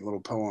have any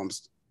little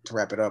poems to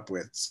wrap it up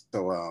with.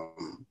 So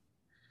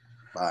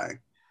bye.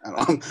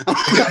 I don't.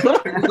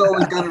 You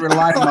always got to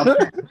rely on my.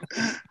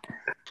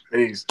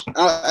 Peace.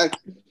 I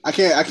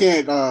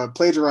can't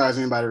plagiarize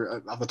anybody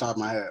off the top of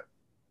my head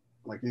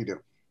like you do.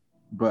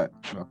 But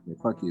okay,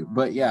 fuck you.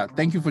 But yeah,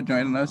 thank you for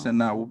joining us, and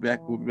we'll be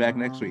back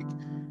next week.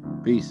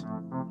 Peace.